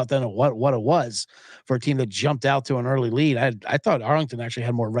a blowout than what it was for a team that jumped out to an early lead. I thought Arlington actually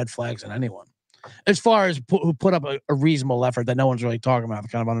had more red flags than anyone, as far as who put up a reasonable effort that no one's really talking about,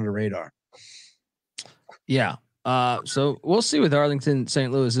 kind of under the radar. Yeah. So we'll see with Arlington,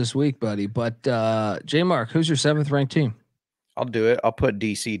 St. Louis this week, buddy. But JMark, who's your 7th ranked team? I'll do it. I'll put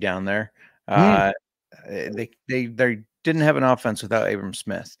DC down there. They didn't have an offense without Abram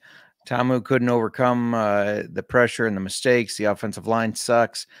Smith. Tamu couldn't overcome the pressure and the mistakes. The offensive line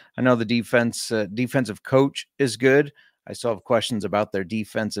sucks. I know the defensive coach is good. I still have questions about their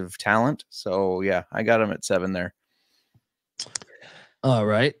defensive talent. So yeah, I got them at 7 there. All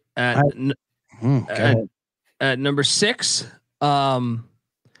right. At number 6, I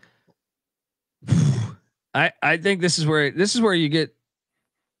think this is where you get.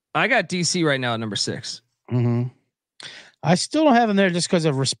 I got DC right now at number 6. Mm-hmm. I still don't have him there just because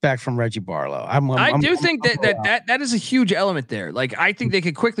of respect from Reggie Barlow. I do think that is a huge element there. Like, I think they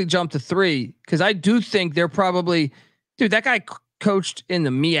could quickly jump to 3 because I do think they're probably, dude, that guy coached in the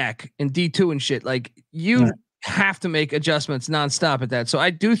MEAC and D2 and shit. Like, you have to make adjustments nonstop at that. So I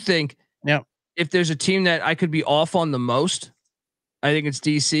do think, if there's a team that I could be off on the most, I think it's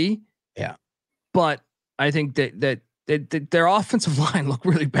DC. Yeah, but I think that their offensive line looked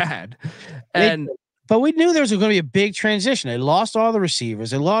really bad, but we knew there was going to be a big transition. They lost all the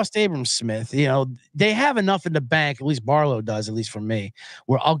receivers. They lost Abram Smith. They have enough in the bank. At least Barlow does, at least for me,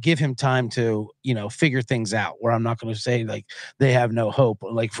 where I'll give him time to, figure things out, where I'm not going to say like they have no hope.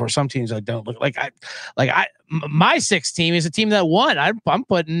 Like for some teams, I don't look my 6th team is a team that won. I'm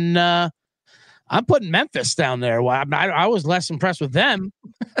putting I'm putting Memphis down there. Well, I was less impressed with them,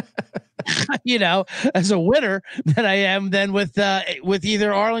 as a winner than I am then with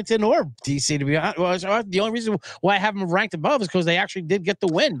either Arlington or DC. To be honest, well, the only reason why I have them ranked above is because they actually did get the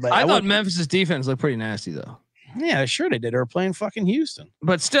win. But I thought Memphis's defense looked pretty nasty, though. Yeah, sure they did. They were playing fucking Houston.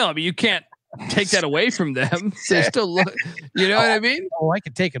 But still, I mean, you can't take that away from them. They still look, you know what I mean? Oh, I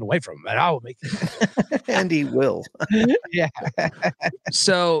can take it away from them, and I will make it. And he will. Yeah.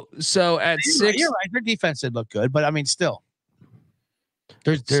 So at six, you're right. Their defense did look good, but I mean, still,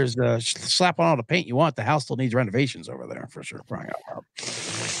 there's slap on all the paint you want. The house still needs renovations over there for sure.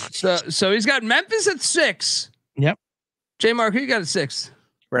 So he's got Memphis at 6. Yep. JMark, who you got at 6?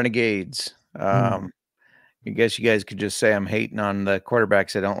 Renegades. I guess you guys could just say I'm hating on the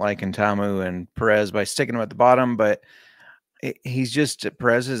quarterbacks I don't like in Tamu and Perez by sticking him at the bottom, but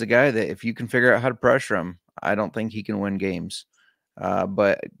Perez is a guy that if you can figure out how to pressure him, I don't think he can win games.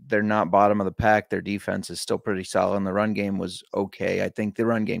 But they're not bottom of the pack. Their defense is still pretty solid, and the run game was okay. I think the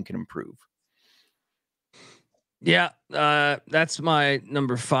run game can improve. Yeah, that's my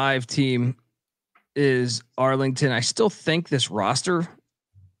number 5 team is Arlington. I still think this roster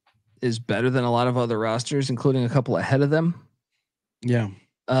is better than a lot of other rosters, including a couple ahead of them. Yeah.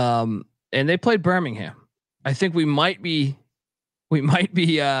 And they played Birmingham. I think we might be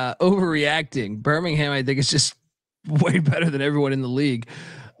overreacting. Birmingham, I think, is just way better than everyone in the league.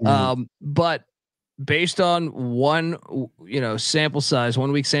 But based on one week sample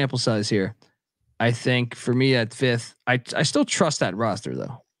size here, I think for me at 5th, I still trust that roster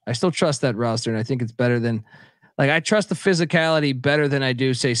though. I still trust that roster, and I think it's better than. Like I trust the physicality better than I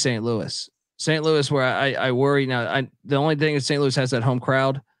do say St. Louis. St. Louis, where I worry now. The only thing is St. Louis has that home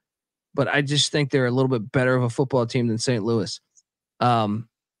crowd, but I just think they're a little bit better of a football team than St. Louis.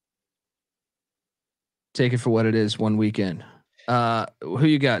 Take it for what it is. One weekend. Who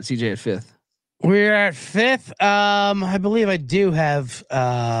you got, CJ, at 5th? We're at 5th. I believe I do have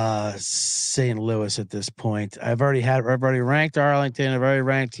St. Louis at this point. I've already ranked Arlington. I've already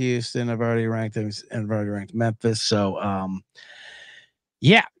ranked Houston. I've already ranked them, and I've already ranked Memphis. So,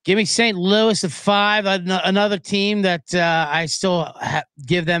 yeah, give me St. Louis at 5. Another team that I still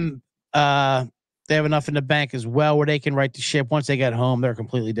give them. They have enough in the bank as well where they can right the ship. Once they get home, they're a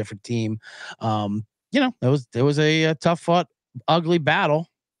completely different team. There was a tough fought, ugly battle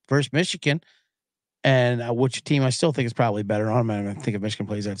versus Michigan. And which team I still think is probably better on. I think if Michigan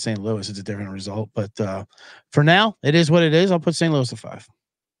plays at St. Louis, it's a different result. But for now, it is what it is. I'll put St. Louis at 5.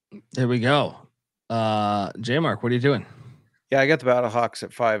 There we go. JMark, what are you doing? Yeah, I got the Battlehawks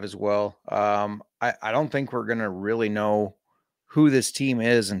at 5 as well. I don't think we're going to really know who this team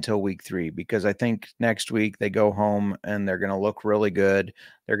is until week 3, because I think next week they go home and they're going to look really good.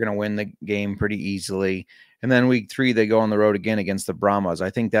 They're going to win the game pretty easily. And then week 3, they go on the road again against the Brahmas. I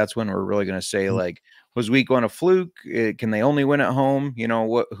think that's when we're really going to say, like, was week 1 a fluke? Can they only win at home?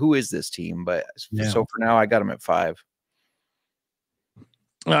 Who is this team? But so for now, I got them at 5.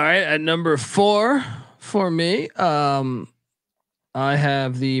 All right. At number 4 for me, I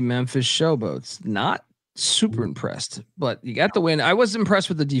have the Memphis Showboats. Not super impressed, but you got the win. I was impressed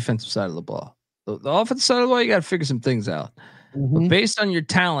with the defensive side of the ball. The offensive side of the ball, you got to figure some things out. But based on your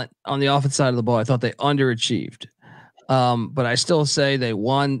talent on the offensive side of the ball, I thought they underachieved. But I still say they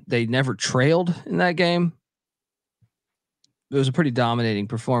won. They never trailed in that game. It was a pretty dominating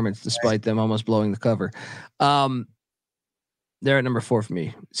performance, despite them almost blowing the cover. They're at number 4 for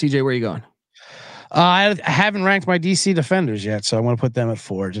me. CJ, where are you going? I haven't ranked my DC defenders yet, so I want to put them at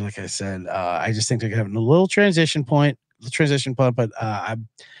 4. Just like I said, I just think they're having a little transition point, but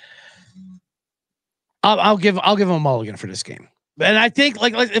I'll give them a mulligan for this game. And I think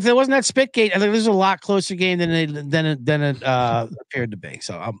like if there wasn't that spit gate, I think this is a lot closer game than it appeared to be.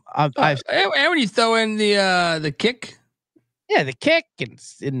 So and when you throw in the kick, yeah, the kick and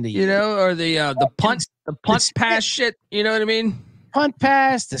in the or the punt pass shit, you know what I mean? Punt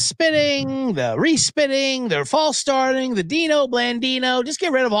pass, the spinning, the respinning, the false starting, the Dino Blandino. Just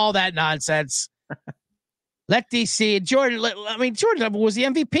get rid of all that nonsense. Let DC Jordan. Jordan was the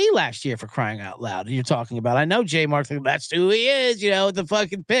MVP last year, for crying out loud. You're talking about. I know JMark thinks that's who he is, with the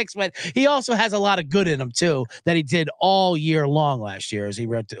fucking picks, but he also has a lot of good in him too that he did all year long last year as he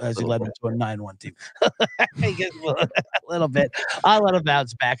led them to a 9-1 team. He gets a little bit. I'll let him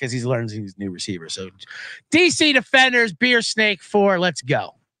bounce back as he's learning his new receiver. So DC defenders, beer snake 4. Let's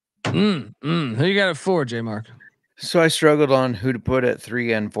go. Who you got at 4, JMark? So I struggled on who to put at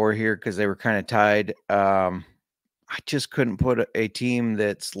 3 and 4 here because they were kind of tied. I just couldn't put a team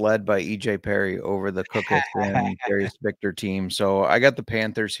that's led by EJ Perry over the Cooketh and Darius Victor team. So I got the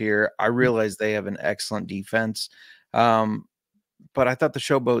Panthers here. I realize they have an excellent defense. but I thought the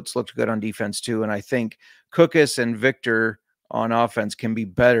Showboats looked good on defense too. And I think Cookus and Victor on offense can be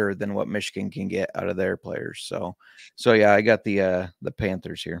better than what Michigan can get out of their players. So yeah, I got the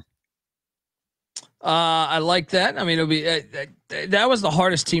Panthers here. I like that. I mean, it'll be that was the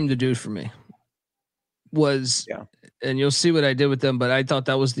hardest team to do for me. And you'll see what I did with them, but I thought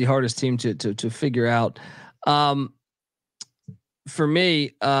that was the hardest team to figure out. For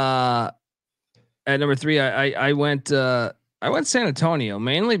me, at number 3, I went San Antonio,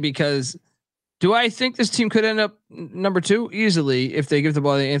 mainly because do I think this team could end up number 2 easily if they give the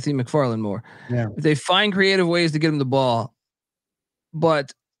ball to Anthony McFarland more? Yeah. If they find creative ways to get him the ball,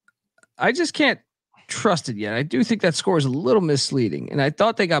 but I just can't trust it yet. I do think that score is a little misleading, and I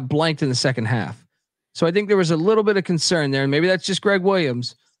thought they got blanked in the second half. So I think there was a little bit of concern there, and maybe that's just Greg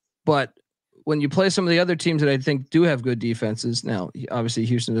Williams. But when you play some of the other teams that I think do have good defenses, now obviously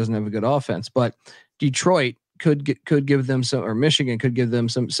Houston doesn't have a good offense, but Detroit could give them some, or Michigan could give them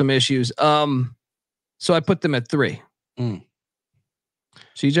some issues. So I put them at 3.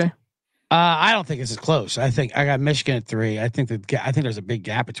 CJ? I don't think this is close. I think I got Michigan at 3. I think there's a big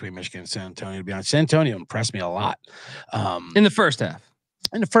gap between Michigan and San Antonio, to be honest. San Antonio impressed me a lot. In the first half.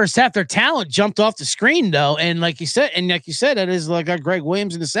 In the first half, their talent jumped off the screen, though, and like you said, that is like a Greg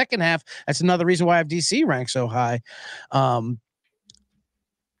Williams in the second half. That's another reason why I have DC ranked so high.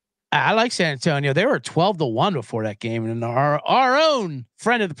 I like San Antonio. They were 12-1 before that game, and our own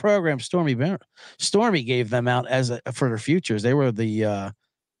friend of the program, Stormy, gave them out for their futures. They were the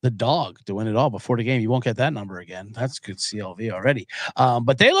dog to win it all before the game. You won't get that number again. That's good CLV already.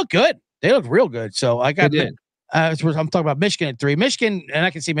 But they look good. They look real good. So I got. I'm talking about Michigan at 3. Michigan, and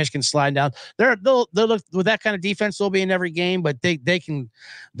I can see Michigan sliding down. They'll look with that kind of defense. They'll be in every game, but they're going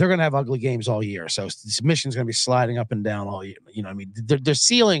to have ugly games all year. So Michigan's going to be sliding up and down all year. You know, I mean, their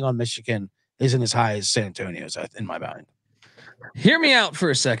ceiling on Michigan isn't as high as San Antonio's in my mind. Hear me out for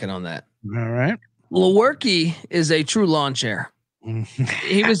a second on that. All right. Lewerke is a true lawn chair.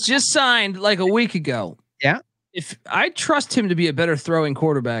 He was just signed like a week ago. Yeah. If I trust him to be a better throwing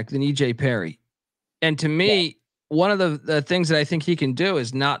quarterback than EJ Perry, and to me, one of the things that I think he can do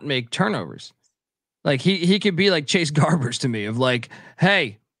is not make turnovers. Like he could be like Chase Garbers to me, of like,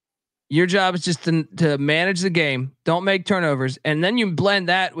 hey, your job is just to manage the game, don't make turnovers, and then you blend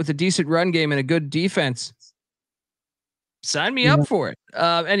that with a decent run game and a good defense. Sign me up for it.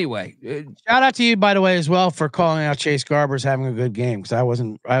 Anyway, shout out to you, by the way, as well, for calling out Chase Garbers having a good game, because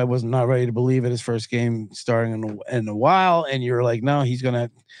I was not ready to believe it. His first game starting in a while, and you were like, no, he's gonna.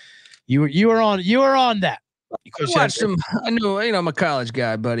 You were on that. I watched him. I knew, I'm a college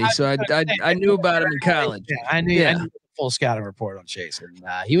guy, buddy. So I knew about him in college. Yeah, I knew the full scouting report on Chase, and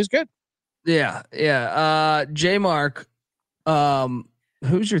he was good. Yeah. JMark,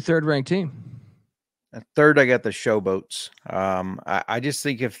 who's your third ranked team? At 3rd, I got the Showboats. I just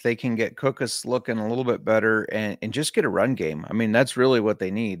think if they can get Cookus looking a little bit better and just get a run game, I mean, that's really what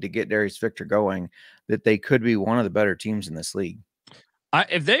they need to get Darius Victor going, that they could be one of the better teams in this league.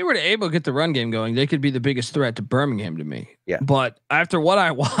 If they were to able to get the run game going, they could be the biggest threat to Birmingham to me. Yeah. But after what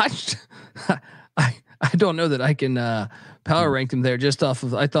I watched, I don't know that I can power rank them there just off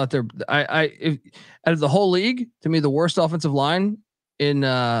of. I thought out of the whole league, to me, the worst offensive line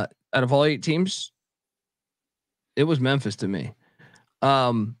out of all 8 teams, it was Memphis to me.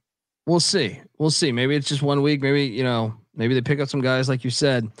 We'll see. Maybe it's just 1 week. Maybe maybe they pick up some guys like you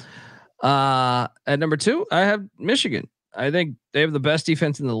said. At number 2, I have Michigan. I think they have the best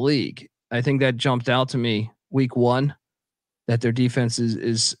defense in the league. I think that jumped out to me week 1, that their defense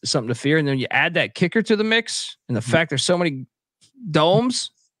is something to fear. And then you add that kicker to the mix, and the fact there's so many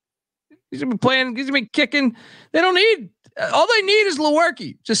domes. He's gonna be playing. He's gonna be kicking. They don't need. All they need is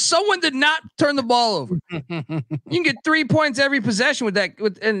Lewerke. Just someone did not turn the ball over. You can get 3 points every possession with that.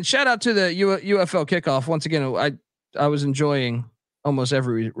 And shout out to the UFL kickoff once again. I was enjoying almost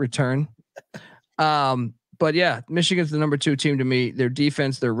every return. But yeah, Michigan's the number 2 team to me. Their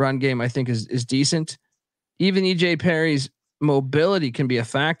defense, their run game, I think is decent. Even EJ Perry's mobility can be a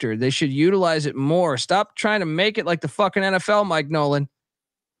factor. They should utilize it more. Stop trying to make it like the fucking NFL, Mike Nolan.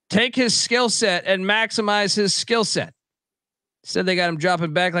 Take his skill set and maximize his skill set. Said they got him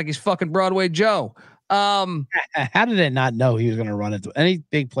dropping back like he's fucking Broadway Joe. How did they not know he was going to run into any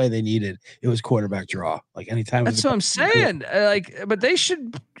big play they needed? It was quarterback draw. Like anytime. That's what I'm saying. But they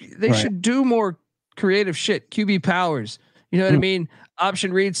should do more creative shit. QB powers, you know what I mean?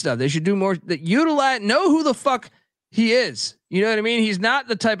 Option read stuff. They should do more that utilize, know who the fuck he is. You know what I mean? He's not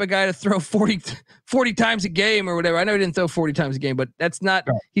the type of guy to throw 40 times a game or whatever. I know he didn't throw 40 times a game, but that's not,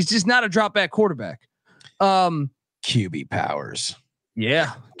 he's just not a drop back quarterback. QB powers.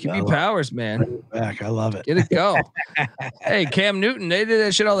 Yeah. QB Powers, man. Back. I love it. Get it go. Hey, Cam Newton. They did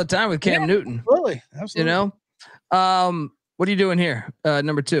that shit all the time with Cam Newton. Absolutely. Absolutely. You know? What are you doing here?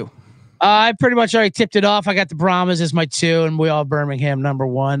 Number 2. I pretty much already tipped it off. I got the Brahmas as my 2, and we all Birmingham number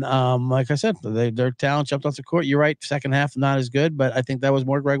 1. Like I said, their talent jumped off the court. You're right. Second half, not as good, but I think that was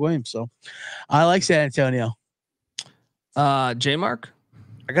more Greg Williams. So I like San Antonio. JMark?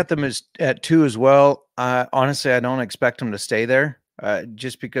 I got them at 2 as well. Honestly, I don't expect them to stay there.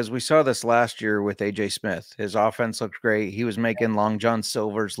 Just because we saw this last year with AJ Smith. His offense looked great. He was making Long John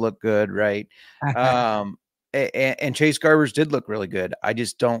Silver's look good, right? And Chase Garbers did look really good. I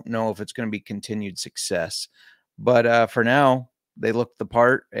just don't know if it's going to be continued success. But for now, they look the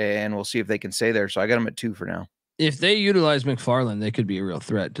part, and we'll see if they can stay there. So I got them at 2 for now. If they utilize McFarland, they could be a real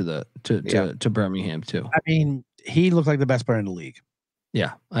threat to Birmingham too. I mean, he looked like the best player in the league.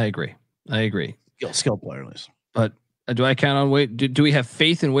 Yeah, I agree. Skill player, at least. But do I count on Wade? Do we have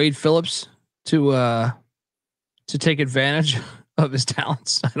faith in Wade Phillips to take advantage of his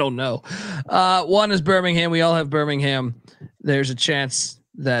talents? I don't know. 1 is Birmingham. We all have Birmingham. There's a chance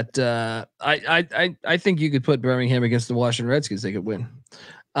that I think you could put Birmingham against the Washington Redskins. They could win.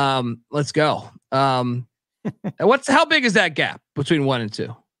 Let's go. How big is that gap between 1 and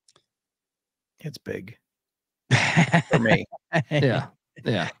 2? It's big for me. Yeah.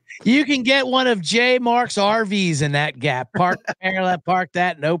 You can get one of JMark's RVs in that gap. Park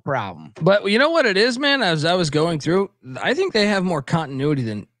that, no problem. But you know what it is, man? As I was going through, I think they have more continuity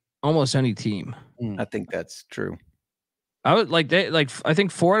than almost any team. I think that's true. I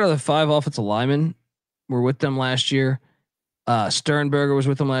think 4 out of the 5 offensive linemen were with them last year. Sternberger was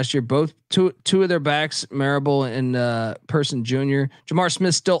with them last year. Both two of their backs, Marable and Person Jr. Jamar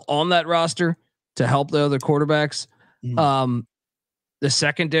Smith's still on that roster to help the other quarterbacks. The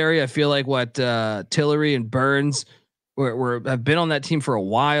secondary, I feel like Tillery and Burns have been on that team for a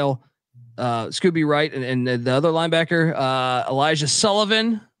while. Scooby Wright and the other linebacker, Elijah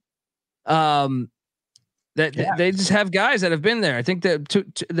Sullivan. They just have guys that have been there. I think that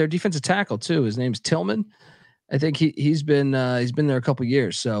their defensive tackle too. His name's Tillman. I think he's been there a couple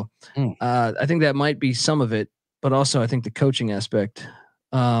years. So I think that might be some of it, but also I think the coaching aspect.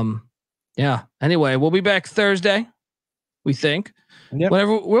 Yeah. Anyway, we'll be back Thursday. We think. Yep.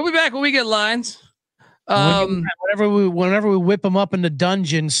 We'll be back when we get lines. Whenever we whip them up in the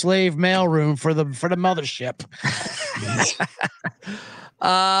dungeon slave mail room for the mothership.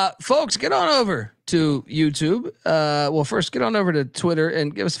 Folks, get on over to YouTube. Well, first get on over to Twitter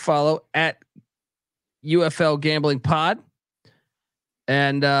and give us a follow at UFL Gambling Pod.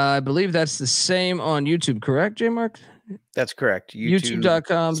 And I believe that's the same on YouTube, correct, JMark? That's correct.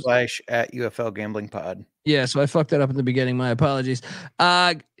 YouTube.com/ at UFL Gambling Pod. Yeah, so I fucked that up in the beginning. My apologies.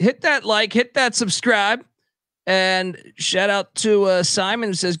 Hit that like, hit that subscribe, and shout out to Simon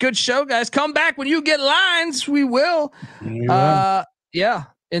who says, "Good show, guys. Come back when you get lines. We will." Yeah.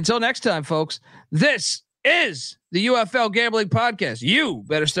 Until next time, folks. This is the UFL Gambling Podcast. You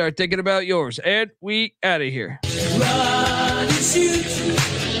better start thinking about yours, and we out of here. Run and shoot.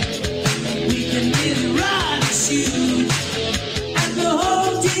 We can really run and shoot. And the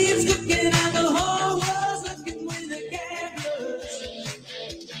whole team's looking and the whole world's looking with the cameras.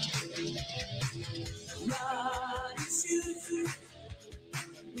 Run and shoot.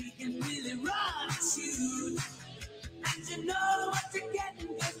 We can really run and shoot. And you know what to get.